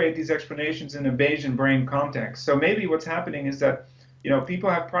incorporate these explanations in a Bayesian brain context. So maybe what's happening is that, people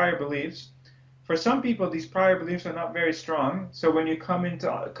have prior beliefs. For some people, these prior beliefs are not very strong. So when you come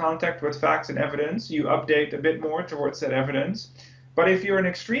into contact with facts and evidence, you update a bit more towards that evidence. But if you're an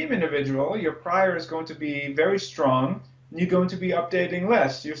extreme individual, your prior is going to be very strong, and you're going to be updating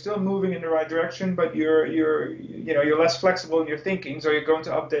less. You're still moving in the right direction, but you're less flexible in your thinking, so you're going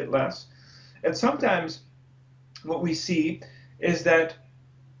to update less. And sometimes what we see is that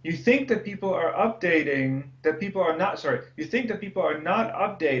you think that people are updating, you think that people are not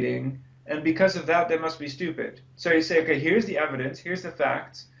updating, and because of that, they must be stupid. So you say, okay, here's the evidence, here's the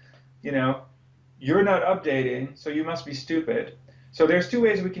facts, you're not updating, so you must be stupid. So there's two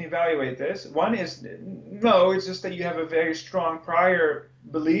ways we can evaluate this. One is, no, it's just that you have a very strong prior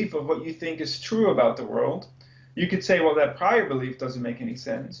belief of what you think is true about the world. You could say, well, that prior belief doesn't make any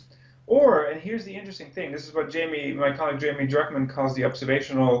sense. Or, and here's the interesting thing, this is what my colleague Jamie Druckman calls the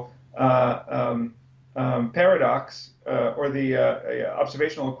observational paradox, or the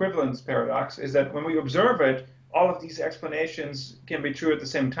observational equivalence paradox, is that when we observe it, all of these explanations can be true at the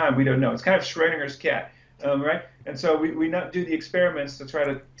same time. We don't know. It's kind of Schrodinger's cat, right? And so we not do the experiments to try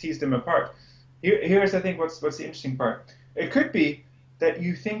to tease them apart. Here's, I think, what's the interesting part. It could be that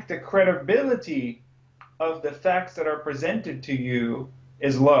you think the credibility of the facts that are presented to you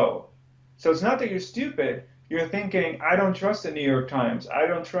is low. So it's not that you're stupid. You're thinking, I don't trust the New York Times. I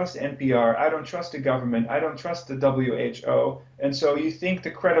don't trust NPR. I don't trust the government. I don't trust the WHO. And so you think the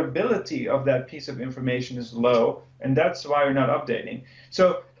credibility of that piece of information is low, and that's why you're not updating.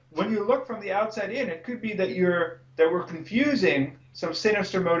 So when you look from the outside in, it could be that we're confusing some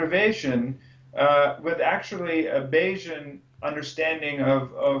sinister motivation with actually a Bayesian understanding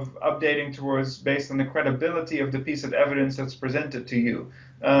of updating towards based on the credibility of the piece of evidence that's presented to you.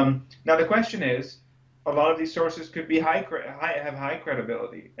 Now the question is, a lot of these sources could be have high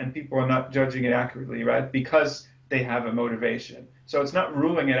credibility, and people are not judging it accurately, right? Because they have a motivation. So it's not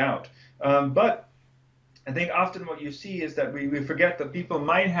ruling it out. But I think often what you see is that we forget that people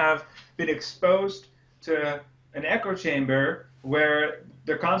might have been exposed to an echo chamber where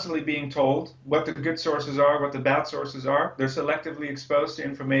they're constantly being told what the good sources are, what the bad sources are. They're selectively exposed to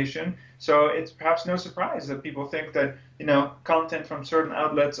information. So it's perhaps no surprise that people think that, content from certain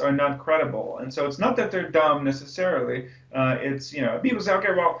outlets are not credible. And so it's not that they're dumb necessarily. It's, people say,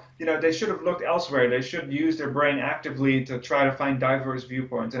 okay, well, they should have looked elsewhere. They should use their brain actively to try to find diverse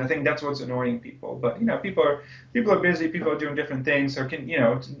viewpoints. And I think that's what's annoying people. But, people are busy. People are doing different things. So to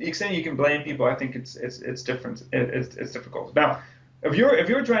the extent you can blame people, I think it's different. It's difficult. Now, if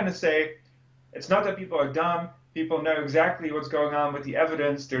you're trying to say it's not that people are dumb, people know exactly what's going on with the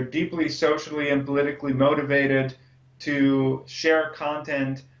evidence, they're deeply socially and politically motivated to share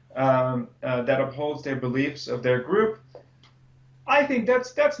content that upholds their beliefs of their group, I think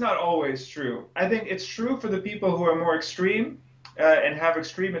that's not always true. I think it's true for the people who are more extreme and have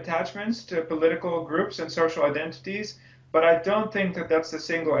extreme attachments to political groups and social identities, but I don't think that that's the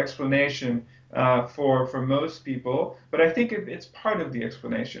single explanation for most people, but I think it's part of the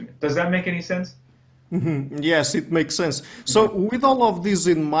explanation. Does that make any sense? Yes, it makes sense. So with all of this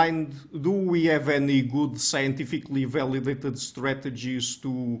in mind, do we have any good scientifically validated strategies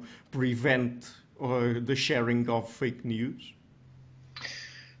to prevent the sharing of fake news?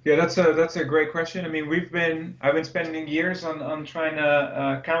 Yeah, that's a great question. I mean, I've been spending years on trying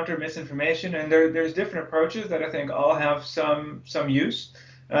to counter misinformation, and there's different approaches that I think all have some use.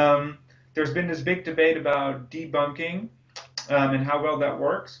 There's been this big debate about debunking and how well that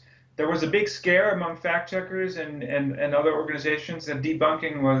works. There was a big scare among fact checkers and other organizations that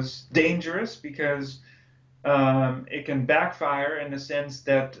debunking was dangerous because it can backfire in the sense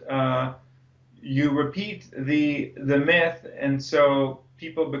that you repeat the myth, and so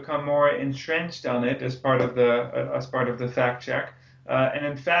people become more entrenched on it as part of the fact check. And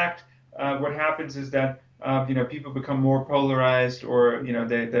in fact, what happens is that people become more polarized, or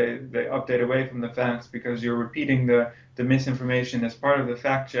they update away from the facts because you're repeating the misinformation as part of the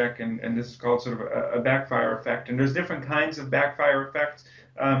fact check, and this is called sort of a backfire effect. And there's different kinds of backfire effects,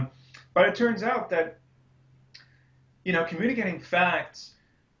 but it turns out that communicating facts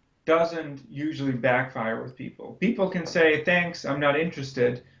doesn't usually backfire with people. People can say, thanks, I'm not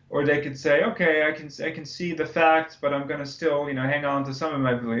interested, or they could say, okay, I can see the facts, but I'm going to still hang on to some of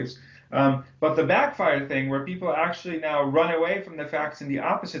my beliefs. But the backfire thing, where people actually now run away from the facts in the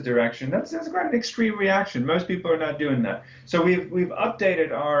opposite direction, that's quite an extreme reaction. Most people are not doing that. So we've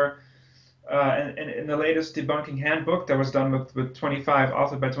updated our in the latest debunking handbook that was done with 25,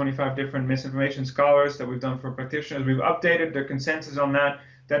 authored by 25 different misinformation scholars that we've done for practitioners. We've updated the consensus on that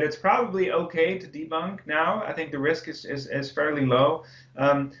it's probably okay to debunk now. I think the risk is fairly low.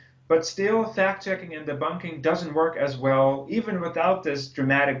 But still, fact-checking and debunking doesn't work as well, even without this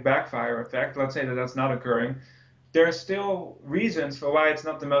dramatic backfire effect. Let's say that that's not occurring. There are still reasons for why it's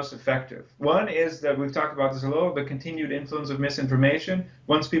not the most effective. One is that we've talked about this a little, the continued influence of misinformation.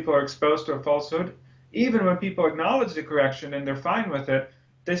 Once people are exposed to a falsehood, even when people acknowledge the correction and they're fine with it,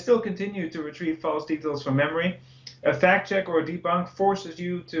 they still continue to retrieve false details from memory. A fact check or a debunk forces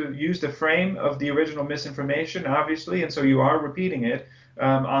you to use the frame of the original misinformation, obviously, and so you are repeating it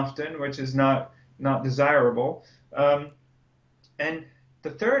often, which is not desirable. And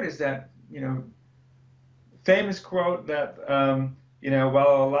the third is that, famous quote that,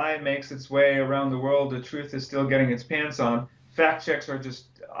 while a lie makes its way around the world, the truth is still getting its pants on. fact checks are just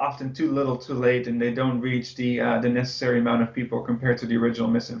often too little too late, and they don't reach the necessary amount of people compared to the original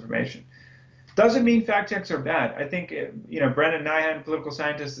misinformation. Doesn't mean fact checks are bad. I think, Brennan Nyhan, political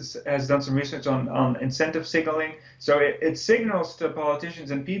scientist, has done some research on incentive signaling. So it signals to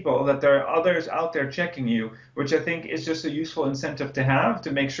politicians and people that there are others out there checking you, which I think is just a useful incentive to have,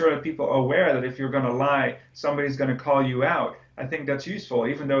 to make sure that people are aware that if you're going to lie, somebody's going to call you out. I think that's useful,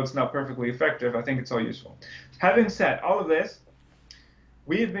 even though it's not perfectly effective. I think it's all useful. Having said all of this,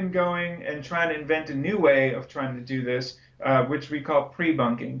 we have been going and trying to invent a new way of trying to do this, which we call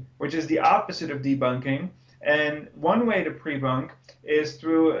pre-bunking, which is the opposite of debunking. And one way to pre-bunk is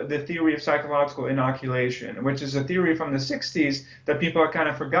through the theory of psychological inoculation, which is a theory from the 60s that people are kind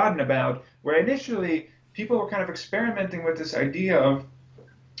of forgotten about, where initially people were kind of experimenting with this idea of,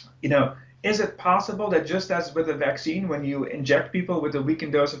 is it possible that just as with a vaccine, when you inject people with a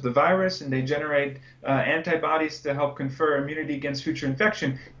weakened dose of the virus and they generate antibodies to help confer immunity against future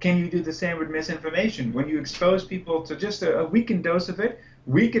infection, can you do the same with misinformation? When you expose people to just a weakened dose of it,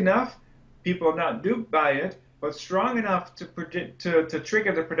 weak enough, people are not duped by it, but strong enough to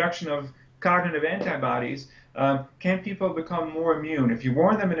trigger the production of cognitive antibodies, can people become more immune? If you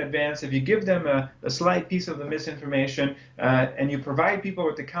warn them in advance, if you give them a slight piece of the misinformation, and you provide people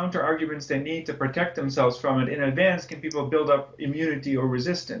with the counter arguments they need to protect themselves from it in advance, can people build up immunity or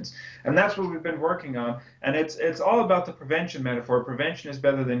resistance? And that's what we've been working on. And it's all about the prevention metaphor. Prevention is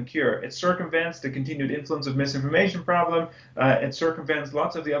better than cure. It circumvents the continued influence of misinformation problem. It circumvents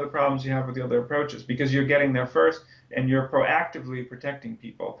lots of the other problems you have with the other approaches, because you're getting there first and you're proactively protecting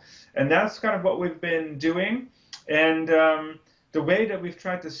people. And that's kind of what we've been doing. And the way that we've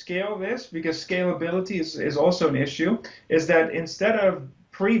tried to scale this, because scalability is also an issue, is that instead of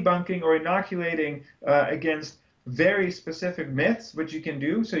pre-bunking or inoculating against very specific myths, which you can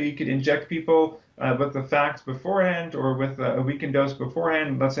do, so you could inject people with the facts beforehand or with a weakened dose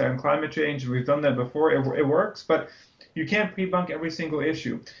beforehand, let's say on climate change, we've done that before, it works, but you can't pre-bunk every single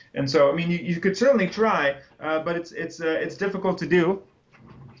issue. And so, I mean, you could certainly try, but it's difficult to do.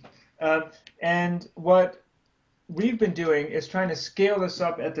 And what we've been doing is trying to scale this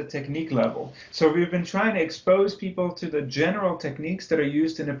up at the technique level. So we've been trying to expose people to the general techniques that are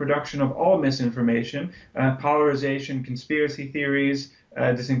used in the production of all misinformation, polarization, conspiracy theories.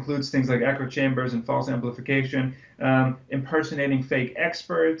 This includes things like echo chambers and false amplification, impersonating fake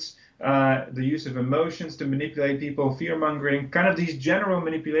experts, the use of emotions to manipulate people, fear-mongering, kind of these general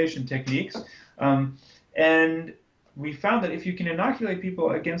manipulation techniques. And we found that if you can inoculate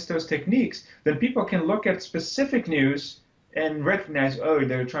people against those techniques, then people can look at specific news and recognize, oh,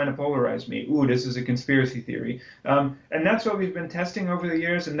 they're trying to polarize me. Ooh, this is a conspiracy theory. And that's what we've been testing over the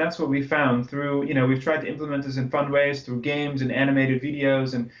years, and that's what we found through, we've tried to implement this in fun ways, through games and animated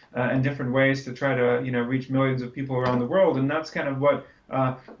videos and different ways to try to, reach millions of people around the world. And that's kind of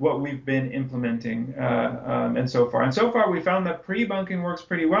what we've been implementing and so far. And so far, we found that pre-bunking works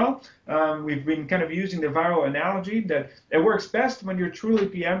pretty well. We've been kind of using the viral analogy that it works best when you're truly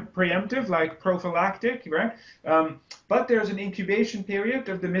preemptive, like prophylactic, right? But there's an incubation period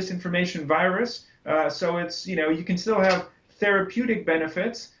of the misinformation virus. So it's, you can still have therapeutic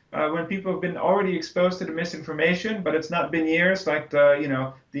benefits when people have been already exposed to the misinformation, but it's not been years, like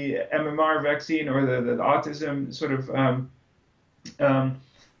the MMR vaccine or the autism sort of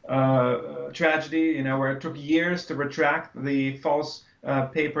tragedy, where it took years to retract the false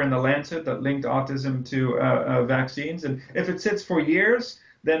paper in the Lancet that linked autism to vaccines. And if it sits for years,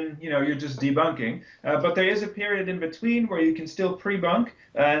 then you're just debunking. But there is a period in between where you can still pre-bunk,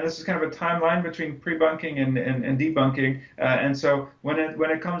 and this is kind of a timeline between pre-bunking and debunking. And so when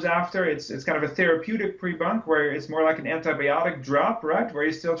it comes after, it's kind of a therapeutic pre-bunk where it's more like an antibiotic drop, right? Where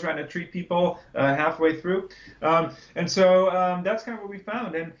you're still trying to treat people halfway through. And so that's kind of what we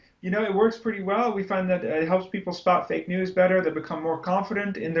found. And it works pretty well. We find that it helps people spot fake news better. They become more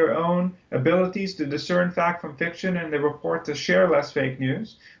confident in their own abilities to discern fact from fiction, and they report to share less fake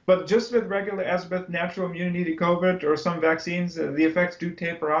news. But just as with natural immunity to COVID or some vaccines, the effects do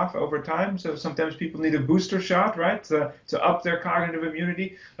taper off over time. So sometimes people need a booster shot, right, to up their cognitive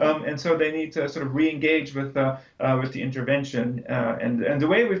immunity, and so they need to sort of re-engage with the intervention. And the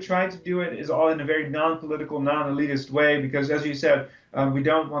way we've tried to do it is all in a very non-political, non-elitist way, because, as you said, we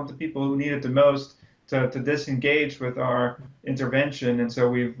don't want the people who need it the most to disengage with our intervention. And so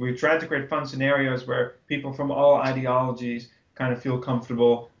we've tried to create fun scenarios where people from all ideologies kind of feel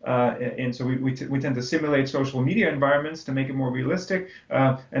comfortable in. So we tend to simulate social media environments to make it more realistic.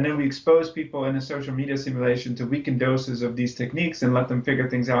 And then we expose people in a social media simulation to weakened doses of these techniques and let them figure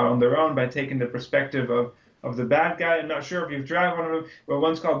things out on their own by taking the perspective of of the bad guy. I'm not sure if you've tried one of them, but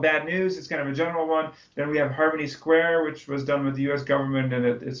one's called Bad News. It's kind of a general one. Then we have Harmony Square, which was done with the U.S. government, and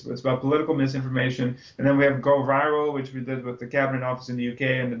it's about political misinformation. And then we have Go Viral, which we did with the Cabinet Office in the UK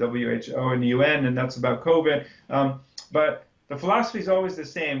and the WHO and the UN, and that's about COVID. But the philosophy is always the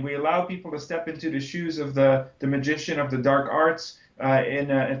same. We allow people to step into the shoes of the magician of the dark arts in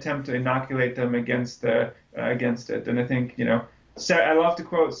an attempt to inoculate them against it. And I think, I love to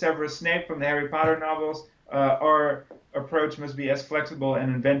quote Severus Snape from the Harry Potter novels. Our approach must be as flexible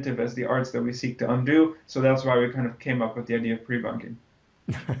and inventive as the arts that we seek to undo. So that's why we kind of came up with the idea of pre-bunking.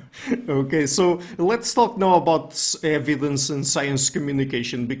 Okay, so let's talk now about evidence and science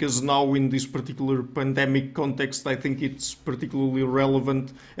communication, because now in this particular pandemic context, I think it's particularly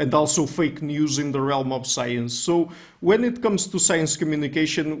relevant, and also fake news in the realm of science. So when it comes to science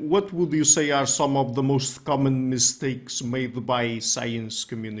communication, what would you say are some of the most common mistakes made by science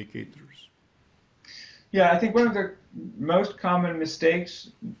communicators? Yeah, I think one of the most common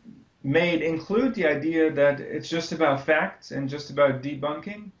mistakes made include the idea that it's just about facts and just about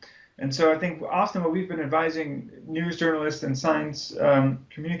debunking. And so I think often what we've been advising news journalists and science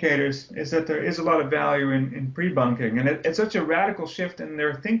communicators is that there is a lot of value in pre-bunking. And it's such a radical shift in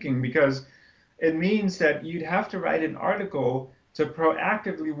their thinking, because it means that you'd have to write an article to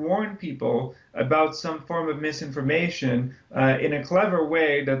proactively warn people about some form of misinformation in a clever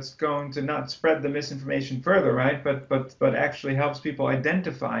way that's going to not spread the misinformation further, right? But actually helps people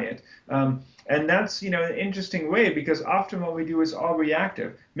identify it. And that's, an interesting way, because often what we do is all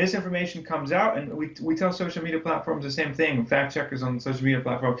reactive. Misinformation comes out, and we tell social media platforms the same thing, fact checkers on social media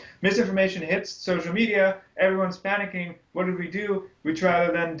platforms. Misinformation hits social media, everyone's panicking. What do? We try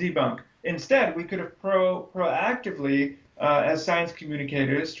to then debunk. Instead, we could have proactively as science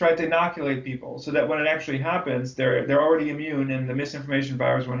communicators, try to inoculate people so that when it actually happens, they're already immune and the misinformation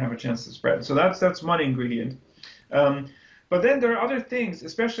virus won't have a chance to spread. So that's one ingredient. But then there are other things,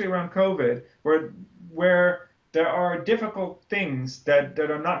 especially around COVID, where there are difficult things that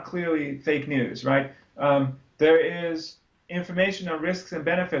are not clearly fake news, right? There is information on risks and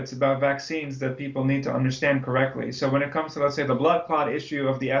benefits about vaccines that people need to understand correctly. So when it comes to, let's say, the blood clot issue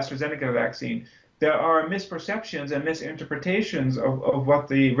of the AstraZeneca vaccine, there are misperceptions and misinterpretations of what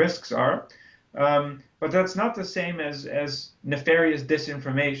the risks are, but that's not the same as nefarious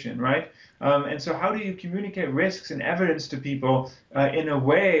disinformation, right? And so how do you communicate risks and evidence to people in a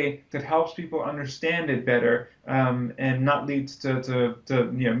way that helps people understand it better and not leads to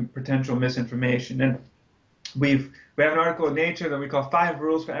potential misinformation? And we have an article in Nature that we call 5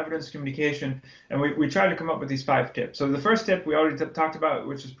 Rules for Evidence Communication, and we try to come up with these 5 tips. So the first tip we already talked about,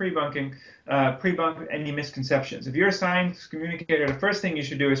 which is pre-bunking, pre-bunk any misconceptions. If you're a science communicator, the first thing you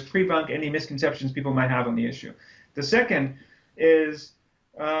should do is pre-bunk any misconceptions people might have on the issue. The second is,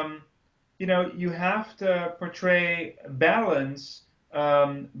 you have to portray balance,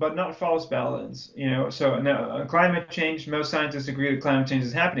 but not false balance. So now, on climate change, most scientists agree that climate change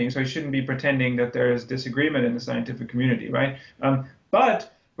is happening, so you shouldn't be pretending that there is disagreement in the scientific community, right?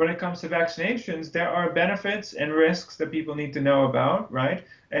 But when it comes to vaccinations, there are benefits and risks that people need to know about, right?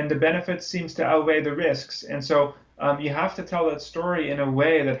 And the benefits seems to outweigh the risks, and so you have to tell that story in a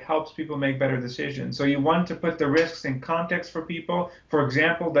way that helps people make better decisions. So you want to put the risks in context for people. For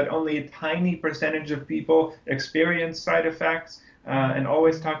example, that only a tiny percentage of people experience side effects, and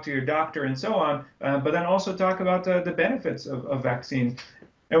always talk to your doctor and so on, but then also talk about the benefits of vaccines.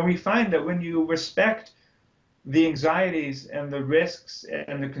 And we find that when you respect the anxieties and the risks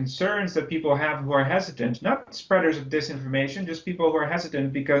and the concerns that people have who are hesitant, not spreaders of disinformation, just people who are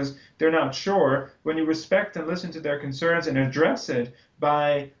hesitant because they're not sure, when you respect and listen to their concerns and address it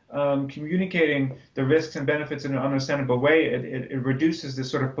by communicating the risks and benefits in an understandable way, it reduces the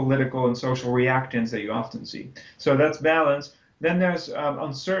sort of political and social reactance that you often see. So that's balance. Then there's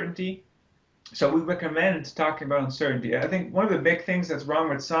uncertainty. So we recommend talking about uncertainty. I think one of the big things that's wrong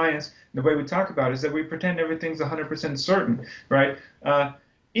with science, the way we talk about it, is that we pretend everything's 100% certain, right?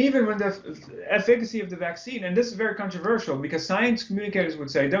 Even when the efficacy of the vaccine, and this is very controversial because science communicators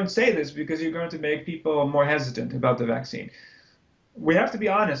would say, don't say this because you're going to make people more hesitant about the vaccine. We have to be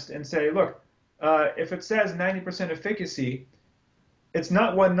honest and say, look, if it says 90% efficacy, it's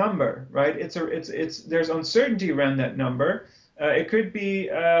not one number, right? There's uncertainty around that number. It could be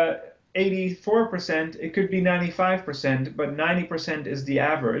 84%, it could be 95%, but 90% is the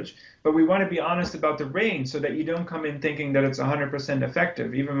average. But we want to be honest about the range so that you don't come in thinking that it's 100%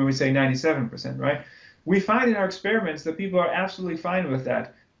 effective, even when we say 97%, right? We find in our experiments that people are absolutely fine with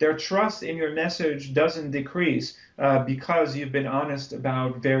that. their trust in your message doesn't decrease because you've been honest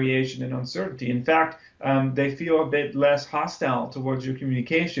about variation and uncertainty. In fact, they feel a bit less hostile towards your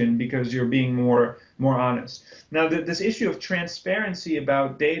communication because you're being more honest. Now, this issue of transparency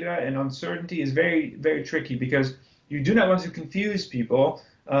about data and uncertainty is very, very tricky because you do not want to confuse people.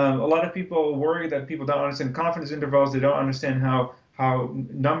 A lot of people worry that people don't understand confidence intervals, they don't understand how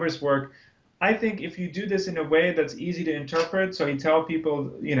numbers work. I think if you do this in a way that's easy to interpret, so you tell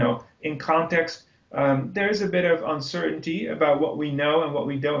people, in context, there is a bit of uncertainty about what we know and what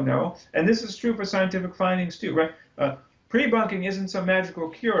we don't know. And this is true for scientific findings too, right? Pre-bunking isn't some magical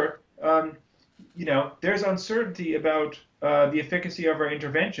cure. There's uncertainty about the efficacy of our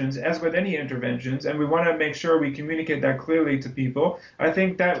interventions, as with any interventions, and we want to make sure we communicate that clearly to people. I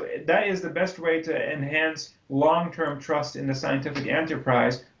think that is the best way to enhance long-term trust in the scientific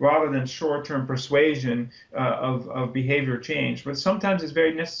enterprise rather than short-term persuasion of behavior change. But sometimes it's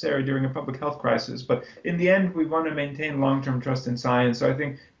very necessary during a public health crisis. But in the end, we want to maintain long-term trust in science. So I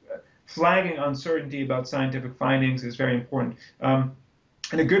think flagging uncertainty about scientific findings is very important.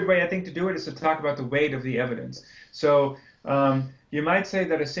 And a good way, I think, to do it is to talk about the weight of the evidence. So you might say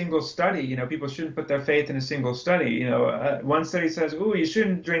that a single study, people shouldn't put their faith in a single study. One study says, "Ooh, you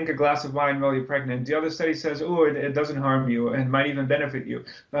shouldn't drink a glass of wine while you're pregnant." The other study says, "Ooh, it doesn't harm you and might even benefit you."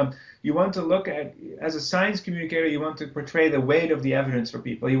 You want to look at, as a science communicator, you want to portray the weight of the evidence for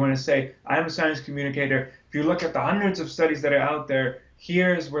people. You want to say, "I'm a science communicator. If you look at the hundreds of studies that are out there,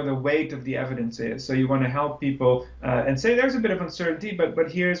 here's where the weight of the evidence is." So you want to help people and say there's a bit of uncertainty,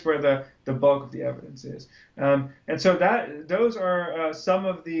 but here's where the bulk of the evidence is. And so those are some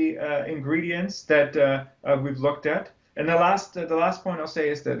of the ingredients that we've looked at. And the last point I'll say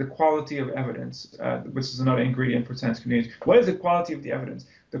is the quality of evidence, which is another ingredient for science communities. What is the quality of the evidence?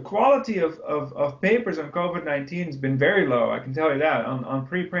 The quality of papers on COVID-19 has been very low, I can tell you that, on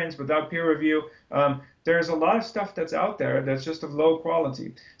preprints without peer review. There's a lot of stuff that's out there that's just of low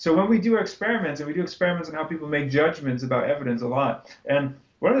quality. So when we do experiments, and we do experiments on how people make judgments about evidence a lot, and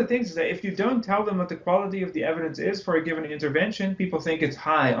one of the things is that if you don't tell them what the quality of the evidence is for a given intervention, people think it's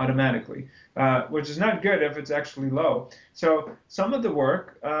high automatically, which is not good if it's actually low. So some of the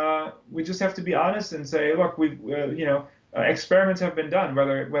work, we just have to be honest and say, look, experiments have been done,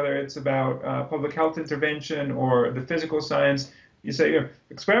 whether it's about public health intervention or the physical science. You say,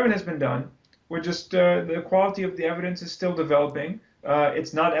 experiment has been done. We're just, the quality of the evidence is still developing.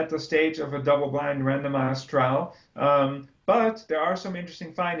 It's not at the stage of a double-blind randomized trial. But there are some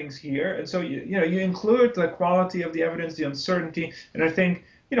interesting findings here. And so, you include the quality of the evidence, the uncertainty. And I think,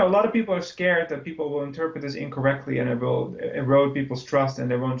 a lot of people are scared that people will interpret this incorrectly and it will erode people's trust and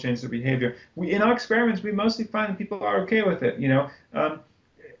they won't change their behavior. In our experiments, we mostly find that people are okay with it.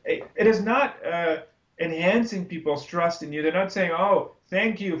 It is not enhancing people's trust in you. They're not saying, "Oh,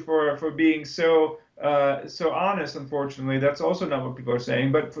 thank you for being so honest." Unfortunately, that's also not what people are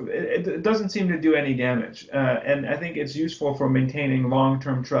saying. But it doesn't seem to do any damage. And I think it's useful for maintaining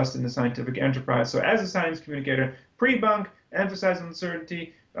long-term trust in the scientific enterprise. So as a science communicator, pre-bunk, emphasize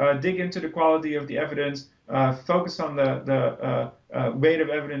uncertainty, dig into the quality of the evidence, focus on the weight of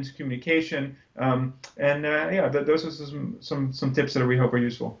evidence communication, those are some tips that we hope are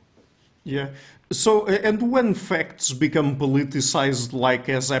useful. Yeah. So, and when facts become politicized, like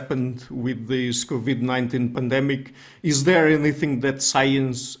has happened with this COVID-19 pandemic, is there anything that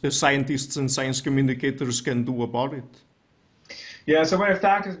scientists and science communicators can do about it? Yeah, so when a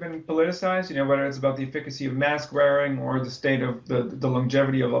fact has been politicized, whether it's about the efficacy of mask wearing or the state of the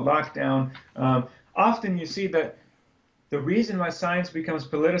longevity of a lockdown, often you see that the reason why science becomes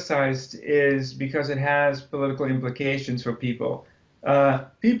politicized is because it has political implications for people.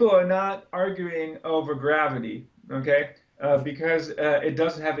 People are not arguing over gravity, okay? Because it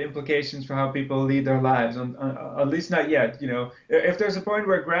doesn't have implications for how people lead their lives, at least not yet. If there's a point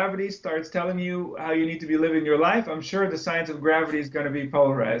where gravity starts telling you how you need to be living your life, I'm sure the science of gravity is going to be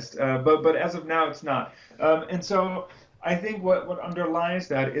polarized. But as of now, it's not. And so I think what underlies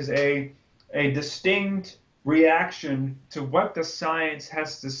that is a distinct reaction to what the science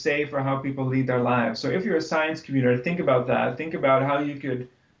has to say for how people lead their lives. So if you're a science communicator, think about that. Think about how you could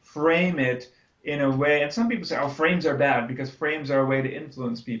frame it in a way, and some people say, "Oh, frames are bad," because frames are a way to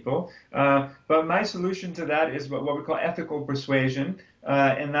influence people. But my solution to that is what we call ethical persuasion,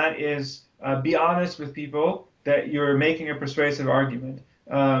 and that is be honest with people that you're making a persuasive argument,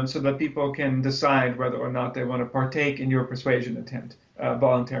 so that people can decide whether or not they want to partake in your persuasion attempt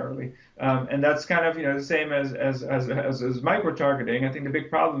voluntarily. And that's kind of the same as micro-targeting. I think the big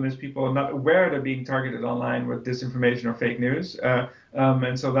problem is people are not aware they're being targeted online with disinformation or fake news,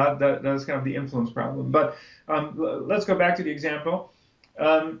 and so that's kind of the influence problem. But let's go back to the example.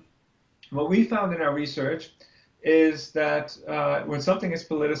 What we found in our research is that when something is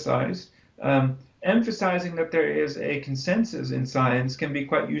politicized, emphasizing that there is a consensus in science can be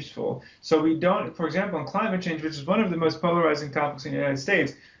quite useful. So we don't, for example, on climate change, which is one of the most polarizing topics in the United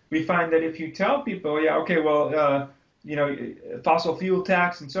States, we find that if you tell people, yeah, okay, well, you know, fossil fuel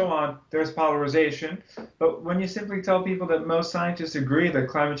tax and so on, there's polarization. But when you simply tell people that most scientists agree that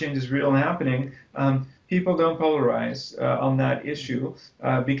climate change is real and happening, people don't polarize on that issue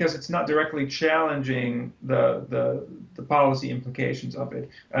because it's not directly challenging the policy implications of it.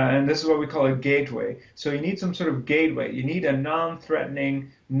 And this is what we call a gateway. So you need some sort of gateway. You need a non-threatening,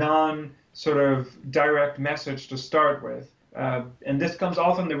 non-sort of direct message to start with. And this comes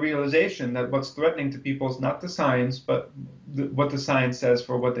all from the realization that what's threatening to people is not the science, but what the science says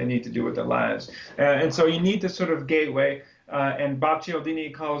for what they need to do with their lives. And so you need this sort of gateway. And Bob Cialdini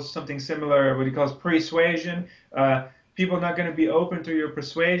calls something similar, what he calls persuasion. People are not going to be open to your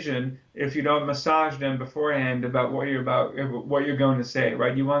persuasion if you don't massage them beforehand about what you're going to say,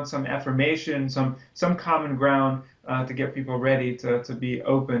 right? You want some affirmation, some common ground to get people ready to be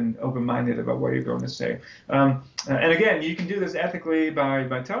open-minded about what you're going to say. And again, you can do this ethically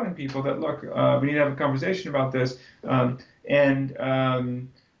by telling people that, look, we need to have a conversation about this,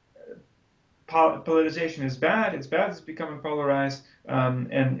 politicization is bad. It's bad. It's becoming polarized,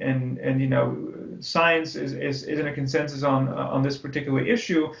 and you know, science is in a consensus on this particular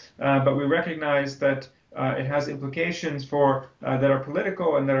issue, but we recognize that it has implications for that are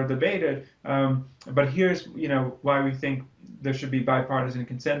political and that are debated. But here's, you know, why we think there should be bipartisan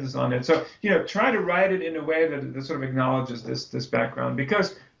consensus on it. So, you know, try to write it in a way that sort of acknowledges this background,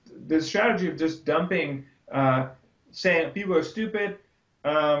 because the strategy of just dumping, saying people are stupid.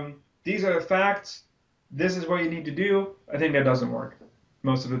 These are the facts. This is what you need to do. I think that doesn't work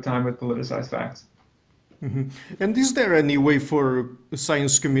most of the time with politicized facts. Mm-hmm. And is there any way for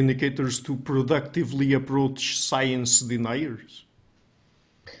science communicators to productively approach science deniers?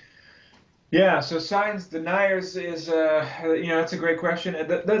 Yeah, so science deniers is, you know, that's a great question.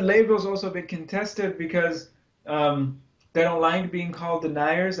 That label is also a bit contested because they don't like being called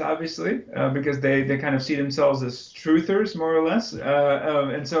deniers, obviously, because they kind of see themselves as truthers, more or less.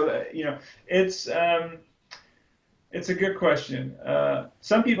 And so, you know, it's a good question.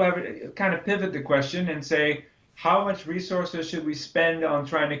 Some people have kind of pivot the question and say, how much resources should we spend on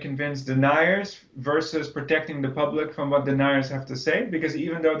trying to convince deniers versus protecting the public from what deniers have to say? Because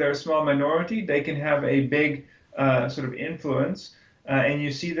even though they're a small minority, they can have a big sort of influence. And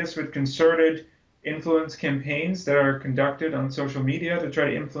you see this with concerted influence campaigns that are conducted on social media to try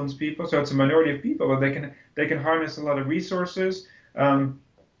to influence people. So it's a minority of people, but they can harness a lot of resources. You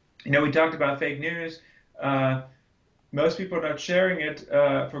know, we talked about fake news. Most people are not sharing it,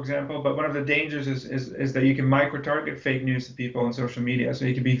 for example, but one of the dangers is that you can micro-target fake news to people on social media. So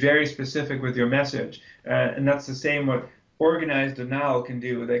you can be very specific with your message. And that's the same what organized denial can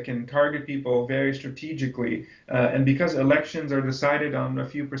do. They can target people very strategically. And because elections are decided on a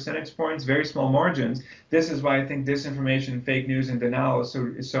few percentage points, very small margins, this is why I think disinformation, fake news, and denial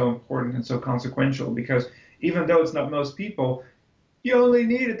is so important and so consequential. Because even though it's not most people, you only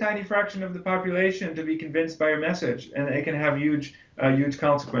need a tiny fraction of the population to be convinced by your message, and it can have huge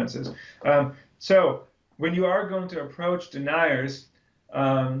consequences. So when you are going to approach deniers,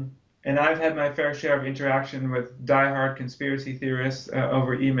 and I've had my fair share of interaction with diehard conspiracy theorists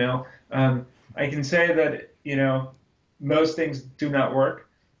over email, I can say that, you know, most things do not work.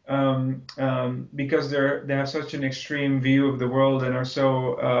 Because they have such an extreme view of the world and are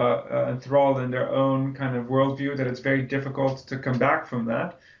so enthralled in their own kind of worldview that it's very difficult to come back from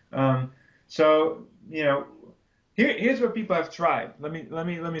that. So, you know, here's what people have tried. Let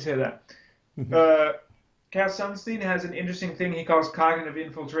me say that. Mm-hmm. Cass Sunstein has an interesting thing he calls cognitive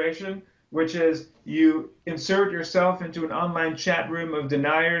infiltration, which is you insert yourself into an online chat room of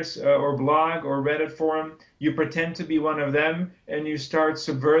deniers or blog or Reddit forum. You pretend to be one of them, and you start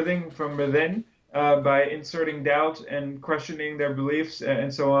subverting from within by inserting doubt and questioning their beliefs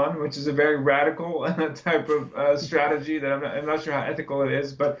and so on, which is a very radical type of strategy that I'm not sure how ethical it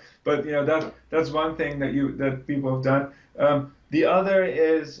is, but you know, that's one thing that people have done. The other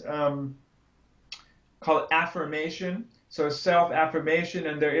is called affirmation. So self-affirmation,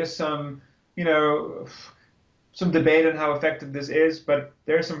 and there is some, you know, some debate on how effective this is, but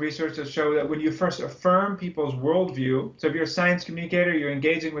there's some research that show that when you first affirm people's worldview, so if you're a science communicator, you're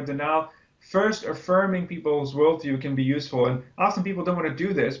engaging with denial, first affirming people's worldview can be useful. And often people don't want to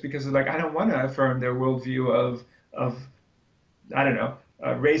do this because they're like, I don't want to affirm their worldview of I don't know,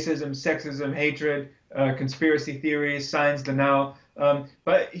 racism, sexism, hatred, conspiracy theories, science denial.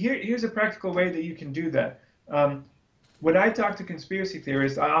 But here's a practical way that you can do that. when I talk to conspiracy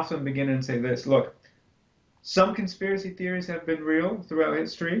theorists, I often begin and say this: look, some conspiracy theories have been real throughout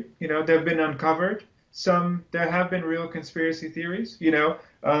history. You know, they've been uncovered. There have been real conspiracy theories. You know,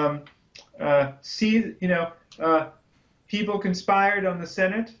 people conspired on the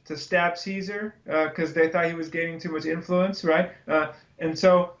Senate to stab Caesar because they thought he was gaining too much influence, right? And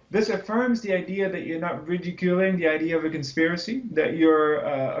so this affirms the idea that you're not ridiculing the idea of a conspiracy, that you're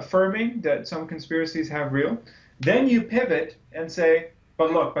affirming that some conspiracies have real. Then you pivot and say,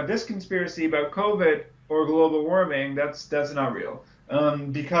 but look, but this conspiracy about COVID or global warming, that's not real.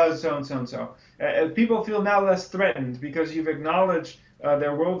 Because so and so and so. People feel now less threatened because you've acknowledged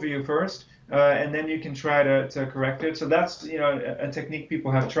their worldview first, and then you can try to correct it. So that's, you know, a technique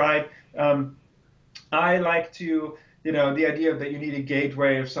people have tried. I like to, you know, the idea that you need a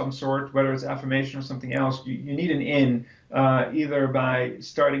gateway of some sort, whether it's affirmation or something else. You need an in, either by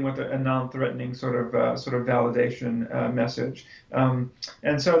starting with a non-threatening sort of validation message,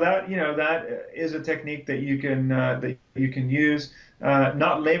 and so that, you know, that is a technique that you can use.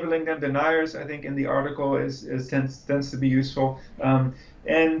 Not labeling them deniers, I think, in the article tends to be useful,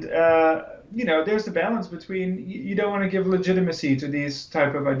 and you know, there's the balance between, you don't want to give legitimacy to these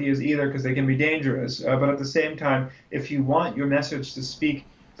type of ideas either, because they can be dangerous. But at the same time, if you want your message to speak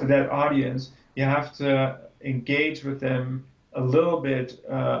to that audience, you have to engage with them a little bit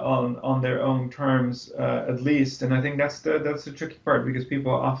on their own terms, at least. And I think that's the tricky part, because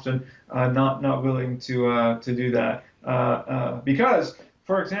people are often not willing to do that. Because,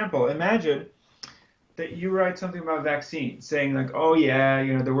 for example, imagine that you write something about vaccines, saying like, oh yeah,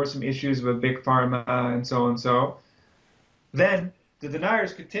 you know, there were some issues with big pharma and so and so. Then the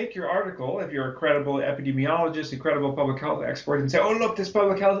deniers could take your article, if you're a credible epidemiologist, a credible public health expert, and say, oh look, this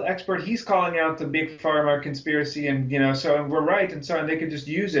public health expert, he's calling out the big pharma conspiracy, and, you know, so we're right, and so on. They could just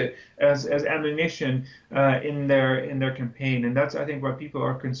use it as ammunition in their campaign, and that's, I think, why people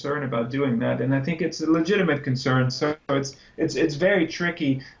are concerned about doing that, and I think it's a legitimate concern. So it's very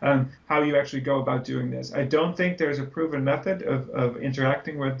tricky how you actually go about doing this. I don't think there's a proven method of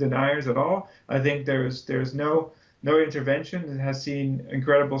interacting with deniers at all. I think there's no intervention that has seen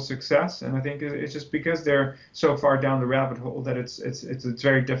incredible success, and I think it's just because they're so far down the rabbit hole that it's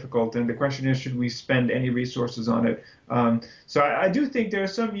very difficult. And the question is, should we spend any resources on it? So I do think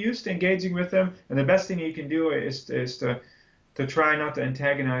there's some use to engaging with them, and the best thing you can do is to try not to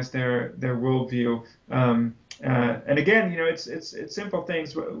antagonize their worldview. And again, you know, it's simple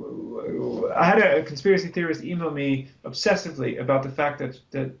things. I had a conspiracy theorist email me obsessively about the fact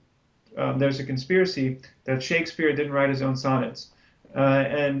that there's a conspiracy that Shakespeare didn't write his own sonnets,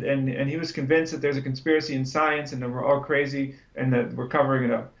 and he was convinced that there's a conspiracy in science and that we're all crazy and that we're covering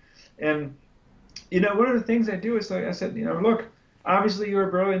it up. And, you know, one of the things I do is, like I said, you know, look, obviously you're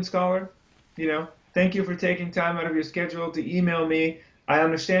a brilliant scholar, you know, thank you for taking time out of your schedule to email me. I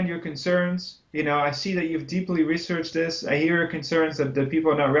understand your concerns. You know, I see that you've deeply researched this. I hear your concerns that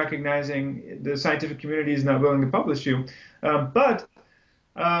people are not recognizing, the scientific community is not willing to publish you,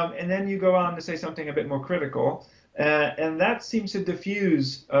 and then you go on to say something a bit more critical, and that seems to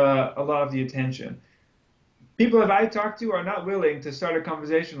diffuse a lot of the attention. People that I talk to are not willing to start a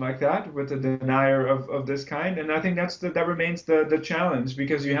conversation like that with a denier of this kind, and I think that remains the challenge,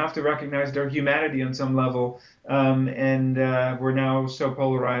 because you have to recognize their humanity on some level, and we're now so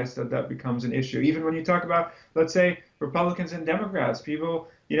polarized that becomes an issue. Even when you talk about, let's say, Republicans and Democrats, people,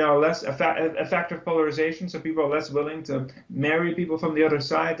 you know, less effective polarization, so people are less willing to marry people from the other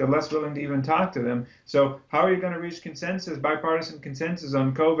side. They're less willing to even talk to them. So how are you going to reach consensus, bipartisan consensus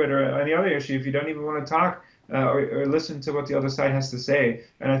on COVID or any other issue, if you don't even want to talk or listen to what the other side has to say?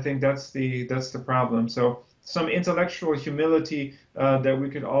 And I think that's the problem. So some intellectual humility that we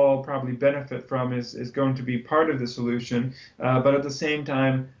could all probably benefit from is going to be part of the solution. But at the same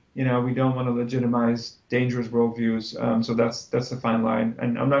time, you know, we don't want to legitimize dangerous worldviews. So that's the fine line.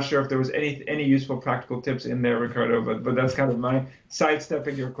 And I'm not sure if there was any useful practical tips in there, Ricardo, but that's kind of my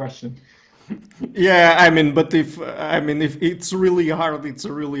sidestepping your question. Yeah, I mean, but if it's really hard, it's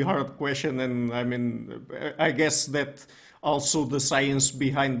a really hard question, and I mean, I guess that also the science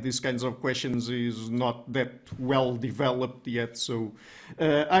behind these kinds of questions is not that well developed yet. So,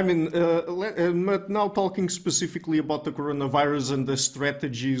 but now talking specifically about the coronavirus and the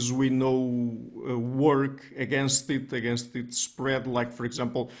strategies we know work against its spread, like, for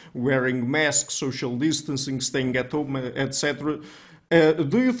example, wearing masks, social distancing, staying at home, etc.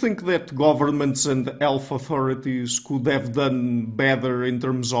 Do you think that governments and health authorities could have done better in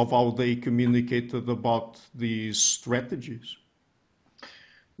terms of how they communicated about these strategies?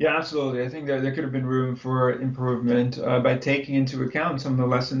 Yeah, absolutely. I think that there could have been room for improvement by taking into account some of the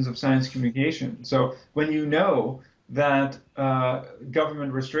lessons of science communication. So when you know that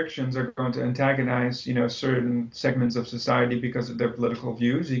government restrictions are going to antagonize, certain segments of society because of their political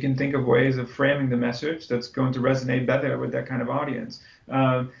views. You can think of ways of framing the message that's going to resonate better with that kind of audience.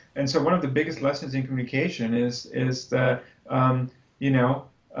 And so one of the biggest lessons in communication is that,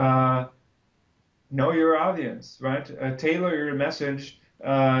 know your audience, right? Tailor your message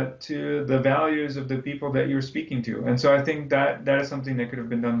to the values of the people that you're speaking to. And so I think that is something that could have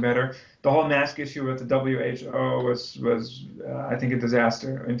been done better. The whole mask issue with the WHO was I think, a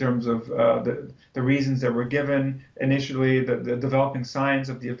disaster in terms of the reasons that were given initially, the developing science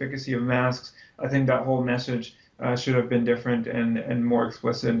of the efficacy of masks. I think that whole message should have been different and more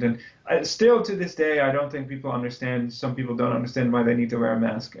explicit. And still to this day, I don't think people understand. Some people don't understand why they need to wear a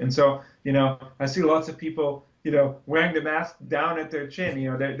mask. And so, I see lots of people, wearing the mask down at their chin,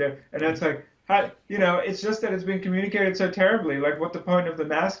 and it's like, it's just that it's been communicated so terribly, like what the point of the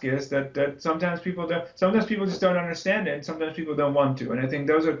mask is, that sometimes people just don't understand it, and sometimes people don't want to. And I think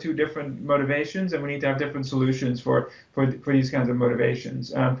those are two different motivations, and we need to have different solutions for these kinds of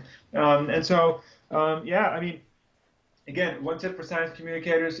motivations. And so, I mean, again, one tip for science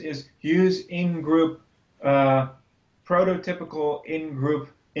communicators is use in-group, prototypical in-group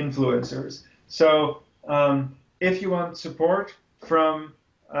influencers. So if you want support from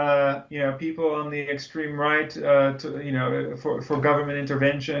people on the extreme right, for government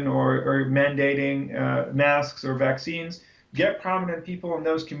intervention or mandating masks or vaccines, get prominent people in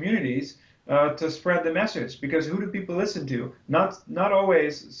those communities to spread the message. Because who do people listen to? Not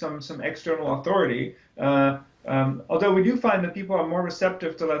always some external authority. Although we do find that people are more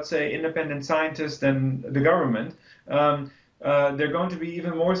receptive to, let's say, independent scientists than the government. They're going to be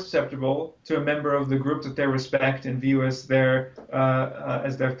even more susceptible to a member of the group that they respect and view as their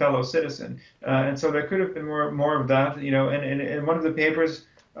fellow citizen. And so there could have been more of that. And in one of the papers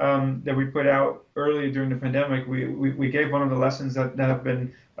that we put out early during the pandemic, we gave one of the lessons that have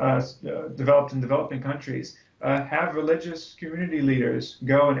been developed in developing countries. Have religious community leaders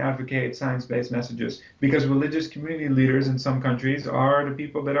go and advocate science-based messages, because religious community leaders in some countries are the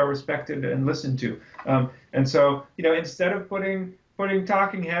people that are respected and listened to. And so, instead of putting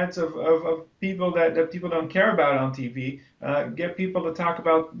talking heads of people that people don't care about on TV, get people to talk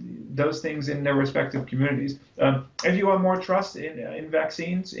about those things in their respective communities. If you want more trust in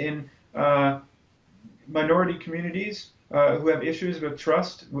vaccines in minority communities, who have issues with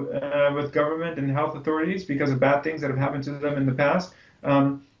trust with government and health authorities because of bad things that have happened to them in the past,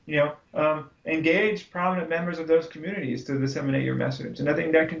 engage prominent members of those communities to disseminate your message. And I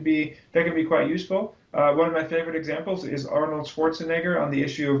think that can be quite useful. One of my favorite examples is Arnold Schwarzenegger on the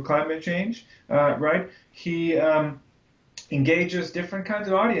issue of climate change. Right? He engages different kinds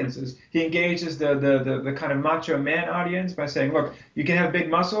of audiences. He engages the kind of macho man audience by saying, look, you can have big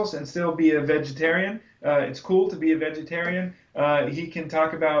muscles and still be a vegetarian. It's cool to be a vegetarian. He can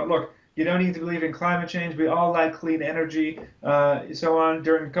talk about, look, you don't need to believe in climate change. We all like clean energy, so on.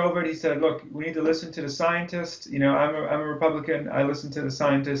 During COVID, he said, look, we need to listen to the scientists. I'm a Republican. I listen to the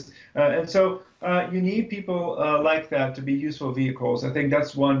scientists. And so you need people like that to be useful vehicles. I think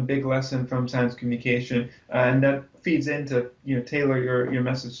that's one big lesson from science communication, and that feeds into, tailor your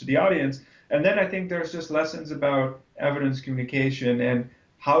message to the audience. And then I think there's just lessons about evidence communication and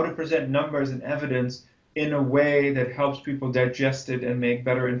how to present numbers and evidence in a way that helps people digest it and make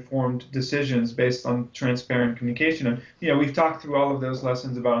better informed decisions based on transparent communication. And, we've talked through all of those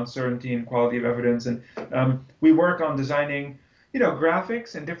lessons about uncertainty and quality of evidence. And we work on designing,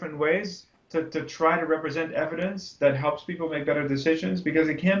 graphics in different ways to try to represent evidence that helps people make better decisions, because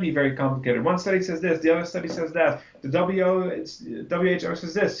it can be very complicated. One study says this, the other study says that, the WHO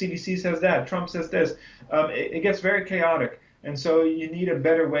says this, CDC says that, Trump says this. It gets very chaotic. And so you need a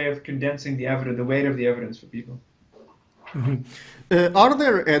better way of condensing the evidence, the weight of the evidence for people. Mm-hmm. Are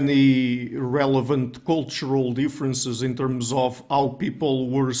there any relevant cultural differences in terms of how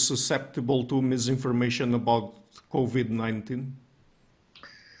people were susceptible to misinformation about COVID-19?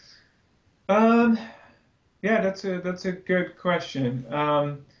 Yeah, that's a good question.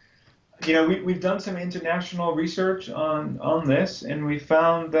 We've done some international research on this, and we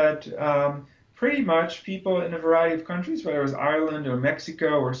found that pretty much people in a variety of countries, whether it was Ireland or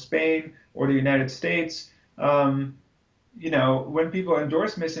Mexico or Spain or the United States, when people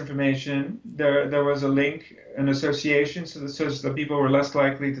endorse misinformation, there was a link, an association, so that people were less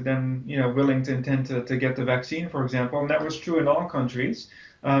likely to then, willing to intend to get the vaccine, for example, and that was true in all countries.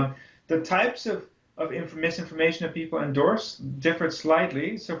 The types of misinformation that people endorse differed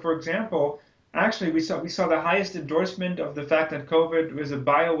slightly. So, for example, actually, we saw the highest endorsement of the fact that COVID was a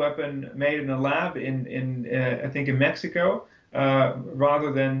bioweapon made in a lab in I think in Mexico,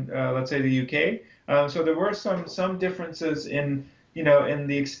 rather than let's say the UK. So there were some differences in, in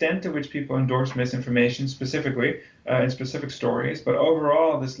the extent to which people endorse misinformation specifically in specific stories, but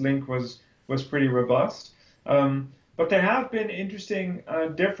overall this link was pretty robust. But there have been interesting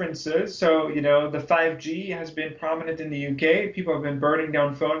differences. So, the 5G has been prominent in the UK. People have been burning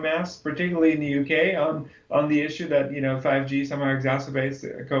down phone masts, particularly in the UK, on the issue that 5G somehow exacerbates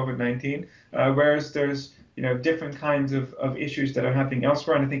COVID-19, whereas there's different kinds of issues that are happening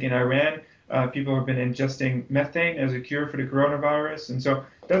elsewhere. And I think in Iran, people have been ingesting methane as a cure for the coronavirus, and so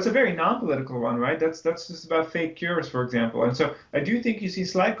that's a very non-political one, right? That's just about fake cures, for example. And so I do think you see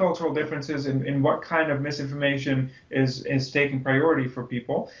slight cultural differences in what kind of misinformation is taking priority for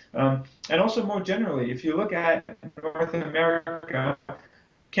people, and also more generally, if you look at North America,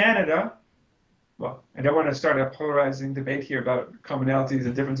 Canada. Well, I don't want to start a polarizing debate here about commonalities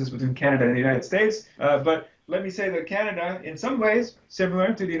and differences between Canada and the United States, but let me say that Canada, in some ways,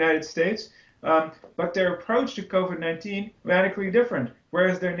 similar to the United States, but their approach to COVID-19 radically different.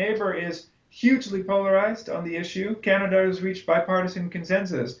 Whereas their neighbor is hugely polarized on the issue, Canada has reached bipartisan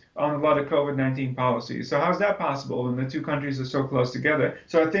consensus on a lot of COVID-19 policies. So how's that possible when the two countries are so close together?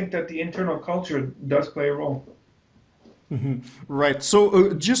 So I think that the internal culture does play a role. Right.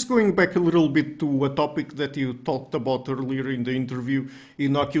 So just going back a little bit to a topic that you talked about earlier in the interview,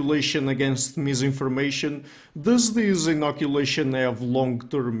 inoculation against misinformation. Does this inoculation have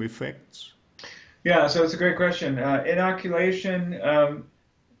long-term effects? Yeah, so it's a great question. Inoculation,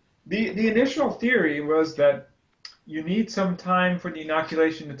 the initial theory was that you need some time for the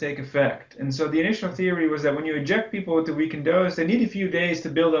inoculation to take effect. And so the initial theory was that when you inject people with the weakened dose, they need a few days to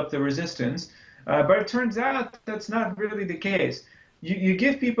build up the resistance. But it turns out that's not really the case. You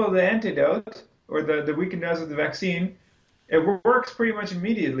give people the antidote or the weakened dose of the vaccine, it works pretty much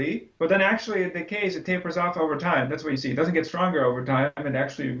immediately, but then actually in the case it tapers off over time. That's what you see. It doesn't get stronger over time, it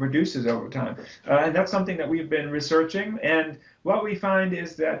actually reduces over time. And that's something that we've been researching. And what we find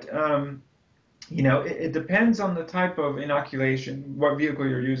is that it depends on the type of inoculation, what vehicle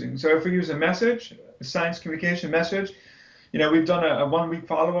you're using. So if we use a message, a science communication message, we've done a 1 week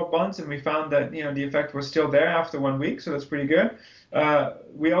follow-up once, and we found that, the effect was still there after 1 week, so that's pretty good.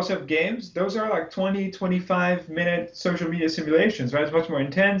 We also have games. Those are like 20, 25-minute social media simulations, right? It's much more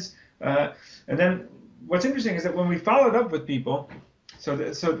intense. And then what's interesting is that when we followed up with people, so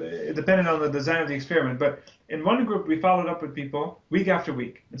it depended on the design of the experiment, but in one group we followed up with people week after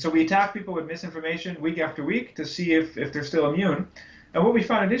week. And so we attacked people with misinformation week after week to see if they're still immune. And what we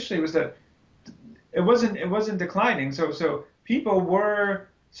found initially was that it wasn't declining. So people were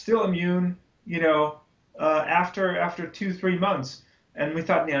still immune, after 2-3 months. And we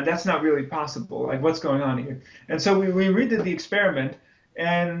thought, that's not really possible. Like, what's going on here? And so we redid the experiment,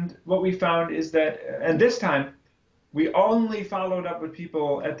 and what we found is that, and this time, we only followed up with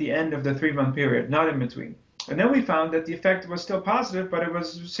people at the end of the 3-month period, not in between. And then we found that the effect was still positive, but it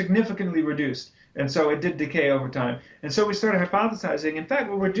was significantly reduced. And so it did decay over time. And so we started hypothesizing, in fact,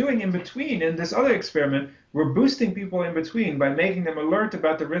 what we're doing in between in this other experiment, we're boosting people in between by making them alert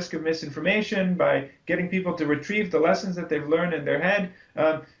about the risk of misinformation, by getting people to retrieve the lessons that they've learned in their head.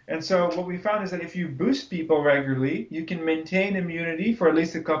 And so what we found is that if you boost people regularly, you can maintain immunity for at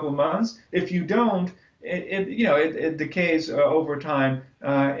least a couple of months. If you don't, it decays over time.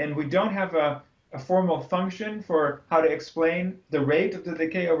 And we don't have a formal function for how to explain the rate of the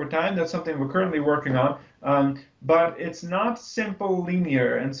decay over time. That's something we're currently working on, but it's not simple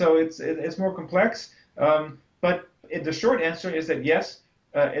linear, and so it's more complex. But the short answer is that yes,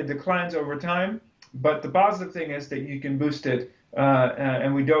 it declines over time, but the positive thing is that you can boost it,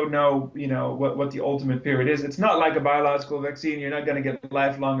 and we don't know, what the ultimate period is. It's not like a biological vaccine. You're not going to get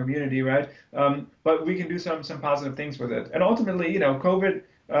lifelong immunity, right? But we can do some positive things with it, and ultimately, COVID.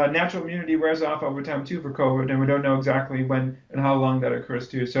 Natural immunity wears off over time too for COVID, and we don't know exactly when and how long that occurs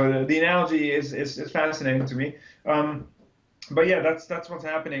too. So the analogy is fascinating to me. But yeah, that's what's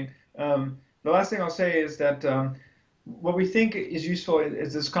happening. The last thing I'll say is that what we think is useful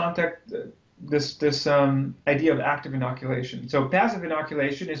is this context, this idea of active inoculation. So passive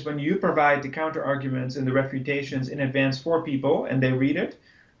inoculation is when you provide the counter arguments and the refutations in advance for people, and they read it.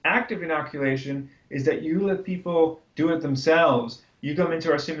 Active inoculation is that you let people do it themselves. You come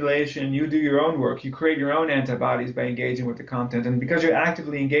into our simulation, you do your own work, you create your own antibodies by engaging with the content. And because you're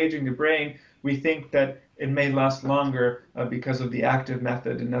actively engaging the brain, we think that it may last longer because of the active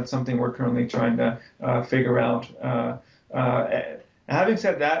method. And that's something we're currently trying to figure out. Having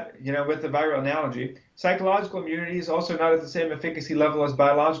said that, with the viral analogy, psychological immunity is also not at the same efficacy level as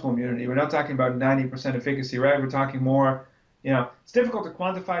biological immunity. We're not talking about 90% efficacy, right? We're talking more, it's difficult to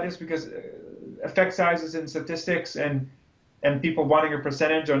quantify this because effect sizes in statistics and and people wanting a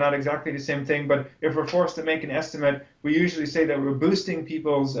percentage are not exactly the same thing. But if we're forced to make an estimate, we usually say that we're boosting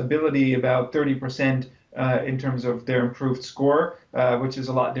people's ability about 30% in terms of their improved score, which is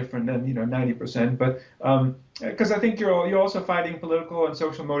a lot different than 90%. But because I think you're also fighting political and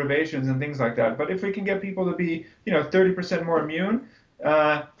social motivations and things like that. But if we can get people to be 30% more immune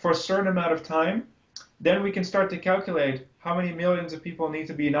for a certain amount of time, then we can start to calculate how many millions of people need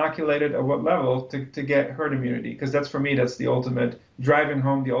to be inoculated at what level to get herd immunity. Because that's, for me, that's the ultimate, driving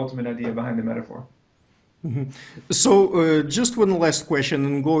home the ultimate idea behind the metaphor. Mm-hmm. So just one last question,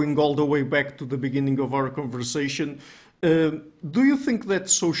 and going all the way back to the beginning of our conversation, do you think that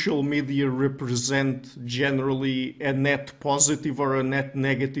social media represent generally a net positive or a net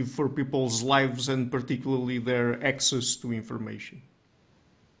negative for people's lives and particularly their access to information?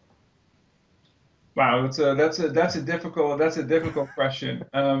 Wow, that's a difficult question.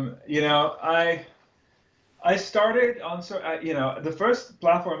 I started on the first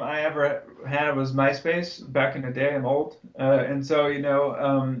platform I ever had was MySpace back in the day. I'm old, and so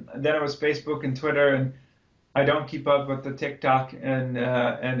then it was Facebook and Twitter, and I don't keep up with the TikTok and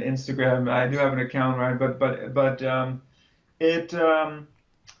Instagram. I do have an account, right? But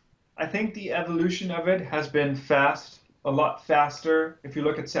I think the evolution of it has been a lot faster. If you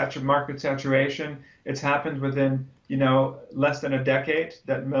look at market saturation, it's happened within less than a decade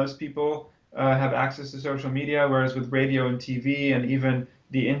that most people have access to social media, whereas with radio and TV and even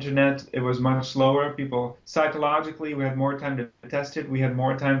the internet, it was much slower. People, psychologically, we had more time to test it. We had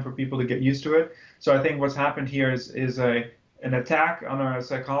more time for people to get used to it. So I think what's happened here is an attack on our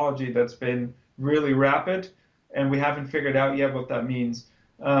psychology that's been really rapid, and we haven't figured out yet what that means.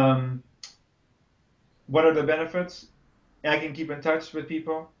 What are the benefits? I can keep in touch with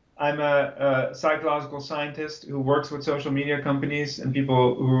people. I'm a psychological scientist who works with social media companies, and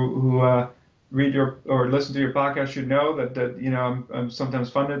people who read or listen to your podcast should know that I'm sometimes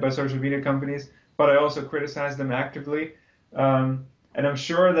funded by social media companies, but I also criticize them actively. And I'm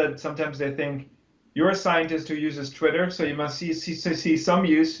sure that sometimes they think, you're a scientist who uses Twitter, so you must see some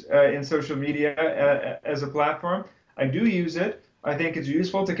use in social media as a platform. I do use it. I think it's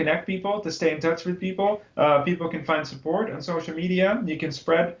useful to connect people, to stay in touch with people. People can find support on social media. You can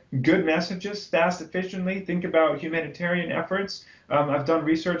spread good messages fast, efficiently. Think about humanitarian efforts. I've done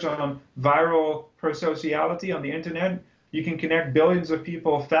research on viral prosociality on the internet. You can connect billions of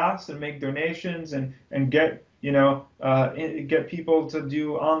people fast and make donations and get get people to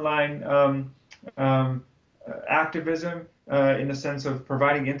do online activism in the sense of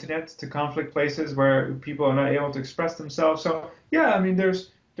providing internet to conflict places where people are not able to express themselves. So yeah, I mean,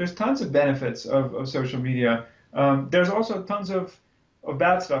 there's tons of benefits of social media. There's also tons of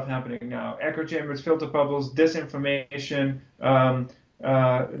bad stuff happening now: echo chambers, filter bubbles, disinformation,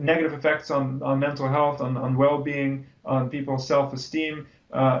 negative effects on mental health, on well-being, on people's self-esteem,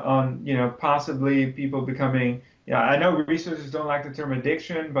 on possibly people becoming. Yeah, I know researchers don't like the term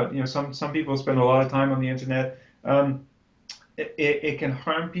addiction, but some people spend a lot of time on the internet. It can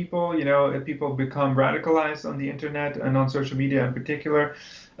harm people. If people become radicalized on the internet and on social media in particular.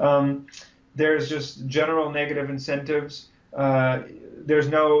 There's just general negative incentives. There's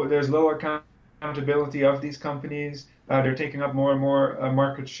little accountability of these companies. They're taking up more and more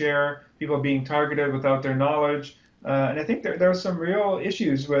market share. People are being targeted without their knowledge. And I think there are some real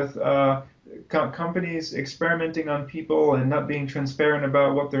issues with companies experimenting on people and not being transparent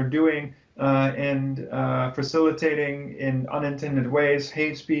about what they're doing, and facilitating in unintended ways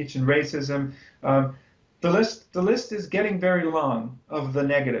hate speech and racism. The list is getting very long of the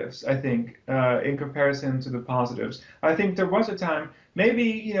negatives, I think, in comparison to the positives. I think there was a time,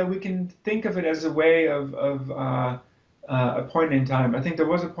 maybe we can think of it as a way of a point in time. I think there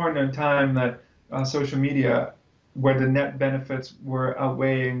was a point in time that social media, where the net benefits were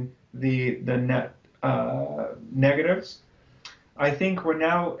outweighing the net negatives. I think we're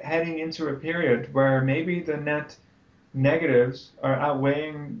now heading into a period where maybe the net negatives are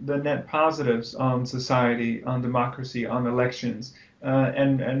outweighing the net positives on society, on democracy, on elections.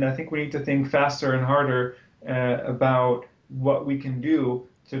 And I think we need to think faster and harder about what we can do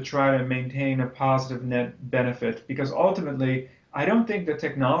to try to maintain a positive net benefit. Because ultimately, I don't think the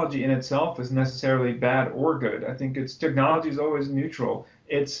technology in itself is necessarily bad or good. I think technology is always neutral.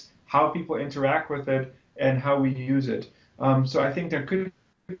 It's how people interact with it and how we use it. So I think there could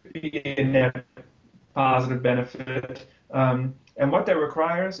be a net positive benefit. And what that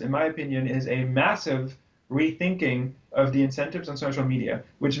requires, in my opinion, is a massive rethinking of the incentives on social media,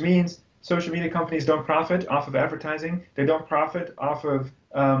 which means social media companies don't profit off of advertising. They don't profit off of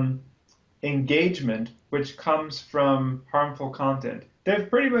engagement, which comes from harmful content. They've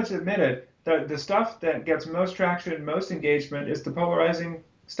pretty much admitted the stuff that gets most traction, most engagement is the polarizing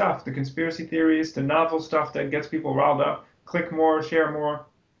stuff, the conspiracy theories, the novel stuff that gets people riled up. Click more, share more.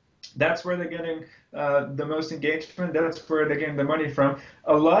 That's where they're getting the most engagement. That's where they're getting the money from.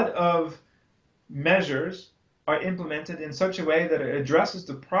 A lot of measures are implemented in such a way that it addresses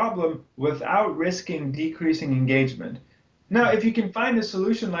the problem without risking decreasing engagement. Now, if you can find a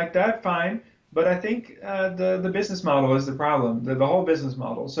solution like that, fine. But I think the business model is the problem, the whole business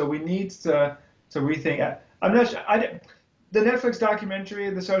model. So we need to rethink. I'm not sure. The Netflix documentary,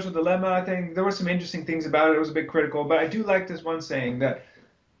 The Social Dilemma, I think there were some interesting things about it. It was a bit critical, but I do like this one saying that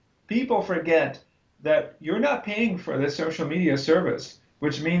people forget that you're not paying for this social media service,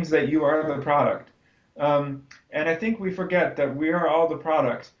 which means that you are the product. And I think we forget that we are all the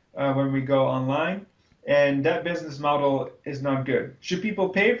product when we go online, and that business model is not good. Should people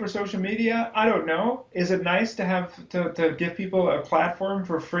pay for social media? I don't know. Is it nice to have to give people a platform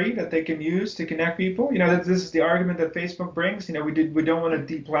for free that they can use to connect people? You know, this is the argument that Facebook brings. You know, we don't want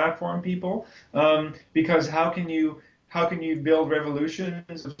to deplatform people because how can you build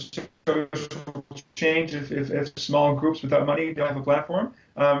revolutions of social change if small groups without money don't have a platform?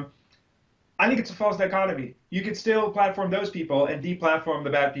 I think it's a false dichotomy. You could still platform those people and deplatform the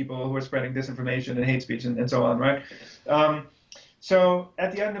bad people who are spreading disinformation and hate speech and so on, right? So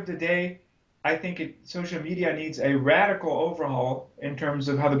at the end of the day, I think social media needs a radical overhaul in terms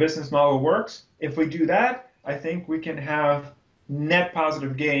of how the business model works. If we do that, I think we can have net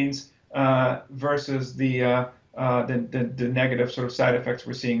positive gains versus the negative sort of side effects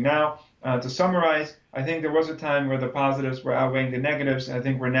we're seeing now. To summarize, I think there was a time where the positives were outweighing the negatives. I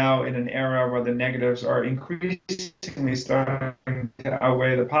think we're now in an era where the negatives are increasingly starting to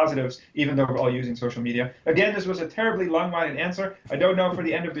outweigh the positives, even though we're all using social media. Again, this was a terribly long-winded answer. I don't know for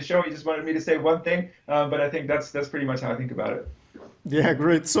the end of the show, you just wanted me to say one thing, but I think that's pretty much how I think about it. Yeah,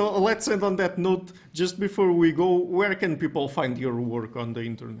 great. So let's end on that note. Just before we go, where can people find your work on the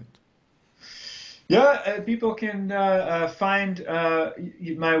internet? Yeah, people can find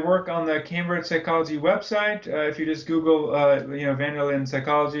my work on the Cambridge Psychology website. If you just Google, Van der Linden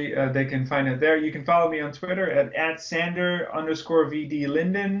Psychology, they can find it there. You can follow me on Twitter at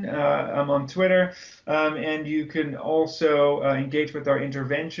 @Sander_VD_Linden. I'm on Twitter, and you can also engage with our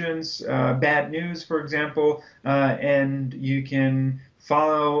interventions, bad news, for example, and you can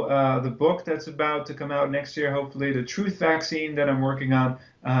follow the book that's about to come out next year, hopefully, the Truth Vaccine that I'm working on.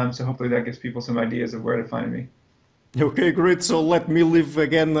 So hopefully that gives people some ideas of where to find me. Okay, great. So let me leave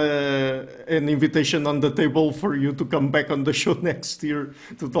again an invitation on the table for you to come back on the show next year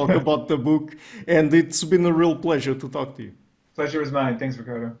to talk about the book. And it's been a real pleasure to talk to you. Pleasure was mine. Thanks,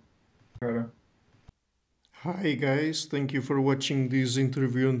 Ricardo. Hi guys, thank you for watching this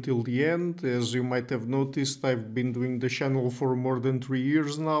interview until the end. As you might have noticed, I've been doing the channel for more than 3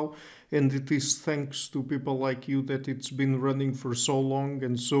 years now, and it is thanks to people like you that it's been running for so long.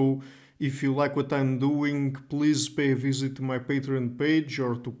 And so if you like what I'm doing, please pay a visit to my Patreon page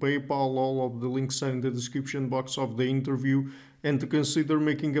or to PayPal. All of the links are in the description box of the interview, and to consider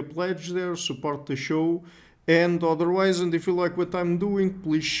making a pledge there, support the show. And otherwise, and if you like what I'm doing,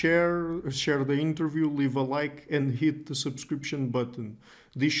 please share the interview, leave a like, and hit the subscription button.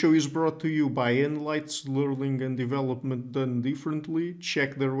 This show is brought to you by Enlights Learning and Development Done Differently.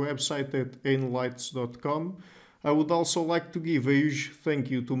 Check their website at enlights.com. I would also like to give a huge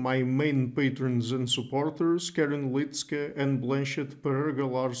thank you to my main patrons and supporters, KARIN LIETZCKE and BLANCHETTE,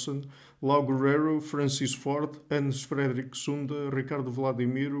 LARSEN, GUERREIRO, Francis Ford, FREDRIK, SUNDE, RICARDO,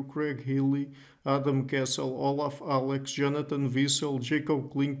 VLADIMIRO, Craig, HEALY, Adam, KESSEL, OLAF, Alex, Jonathan, VISSER,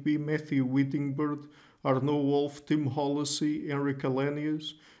 JAKOB, KLINKBY, Matthew, WHITINGBIRD, ARNAUD, WOLFF, Tim HOLLOSY, Enric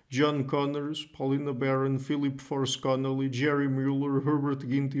Alenius, John Connors, Paulina Barron, Philip Force Connolly, Jerry Muller, Herbert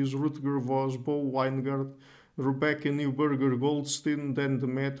GINTIS, Rutger Vos, Bo Weingart, Rebecca Newberger Goldstein, Dan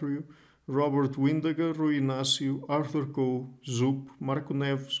Demetriou, Robert Windager, Rui Inácio, Arthur Coe, Zoop, Marco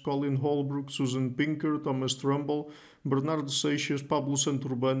Neves, Colin Holbrook, Susan Pinker, Thomas Trumbull, Bernardo Seixas, Pablo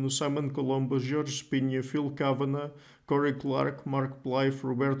Santurbano, Simon Colombo, Jorge Espinha, Phil Kavanagh, Corey Clark, Mark Blythe,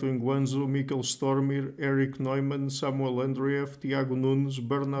 Roberto Inguanzo, Michael Stormir, Eric Neumann, Samuel Andreev, Tiago Nunes,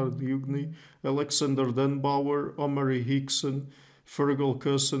 Bernard Hughney, Alexander Dunbauer, Omari Hickson, Fergal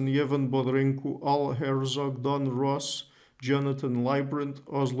Cusson, Yevon Bodrenko, Al Herzog, Don Ross, Jonathan Librand,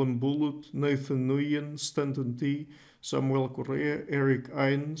 Oslam Bullitt, Nathan Nguyen, Stanton T, Samuel Correa, Eric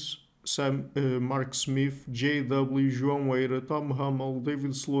Hines, Mark Smith, J.W., João Eira, Tom Hummel,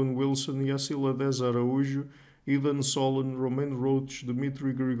 David Sloan Wilson, Yacila DEZA-ARAUJO, Eden Solon, Romain Roach,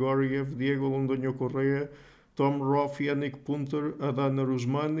 Dmitry Grigoriev, Diego Londoño Correa, Tom Roth, Yannick Punter, Adana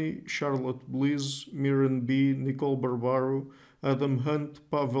Rusmani, Charlotte Bliss, Miran B, Nicole Barbaro, Adam Hunt,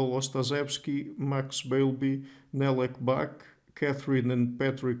 Pavel Ostaszewski, Max Bailby, Nelek Bach, Catherine and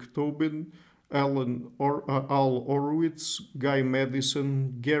Patrick Tobin, Al Horowitz, Guy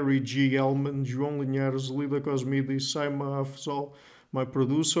Madison, Gary G. Ellman, João Linhares, Lida Cosmidis, Saima Afzal. My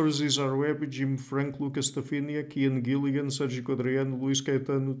producers is Web, Jim Frank, Lucas Tafinia, Kian Gilligan, Sergio Adriano, Luís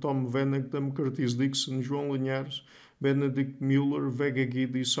Caetano, Tom Vanagdam, Curtis Dixon, João Linhares, Benedict Muller, Vega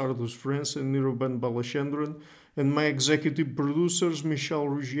Guidi, Sardus France, and Niruban Balachandran, and my executive producers, Michelle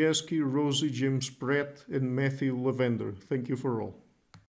Rugieski, Rosie James Pratt, and Matthew Lavender. Thank you for all.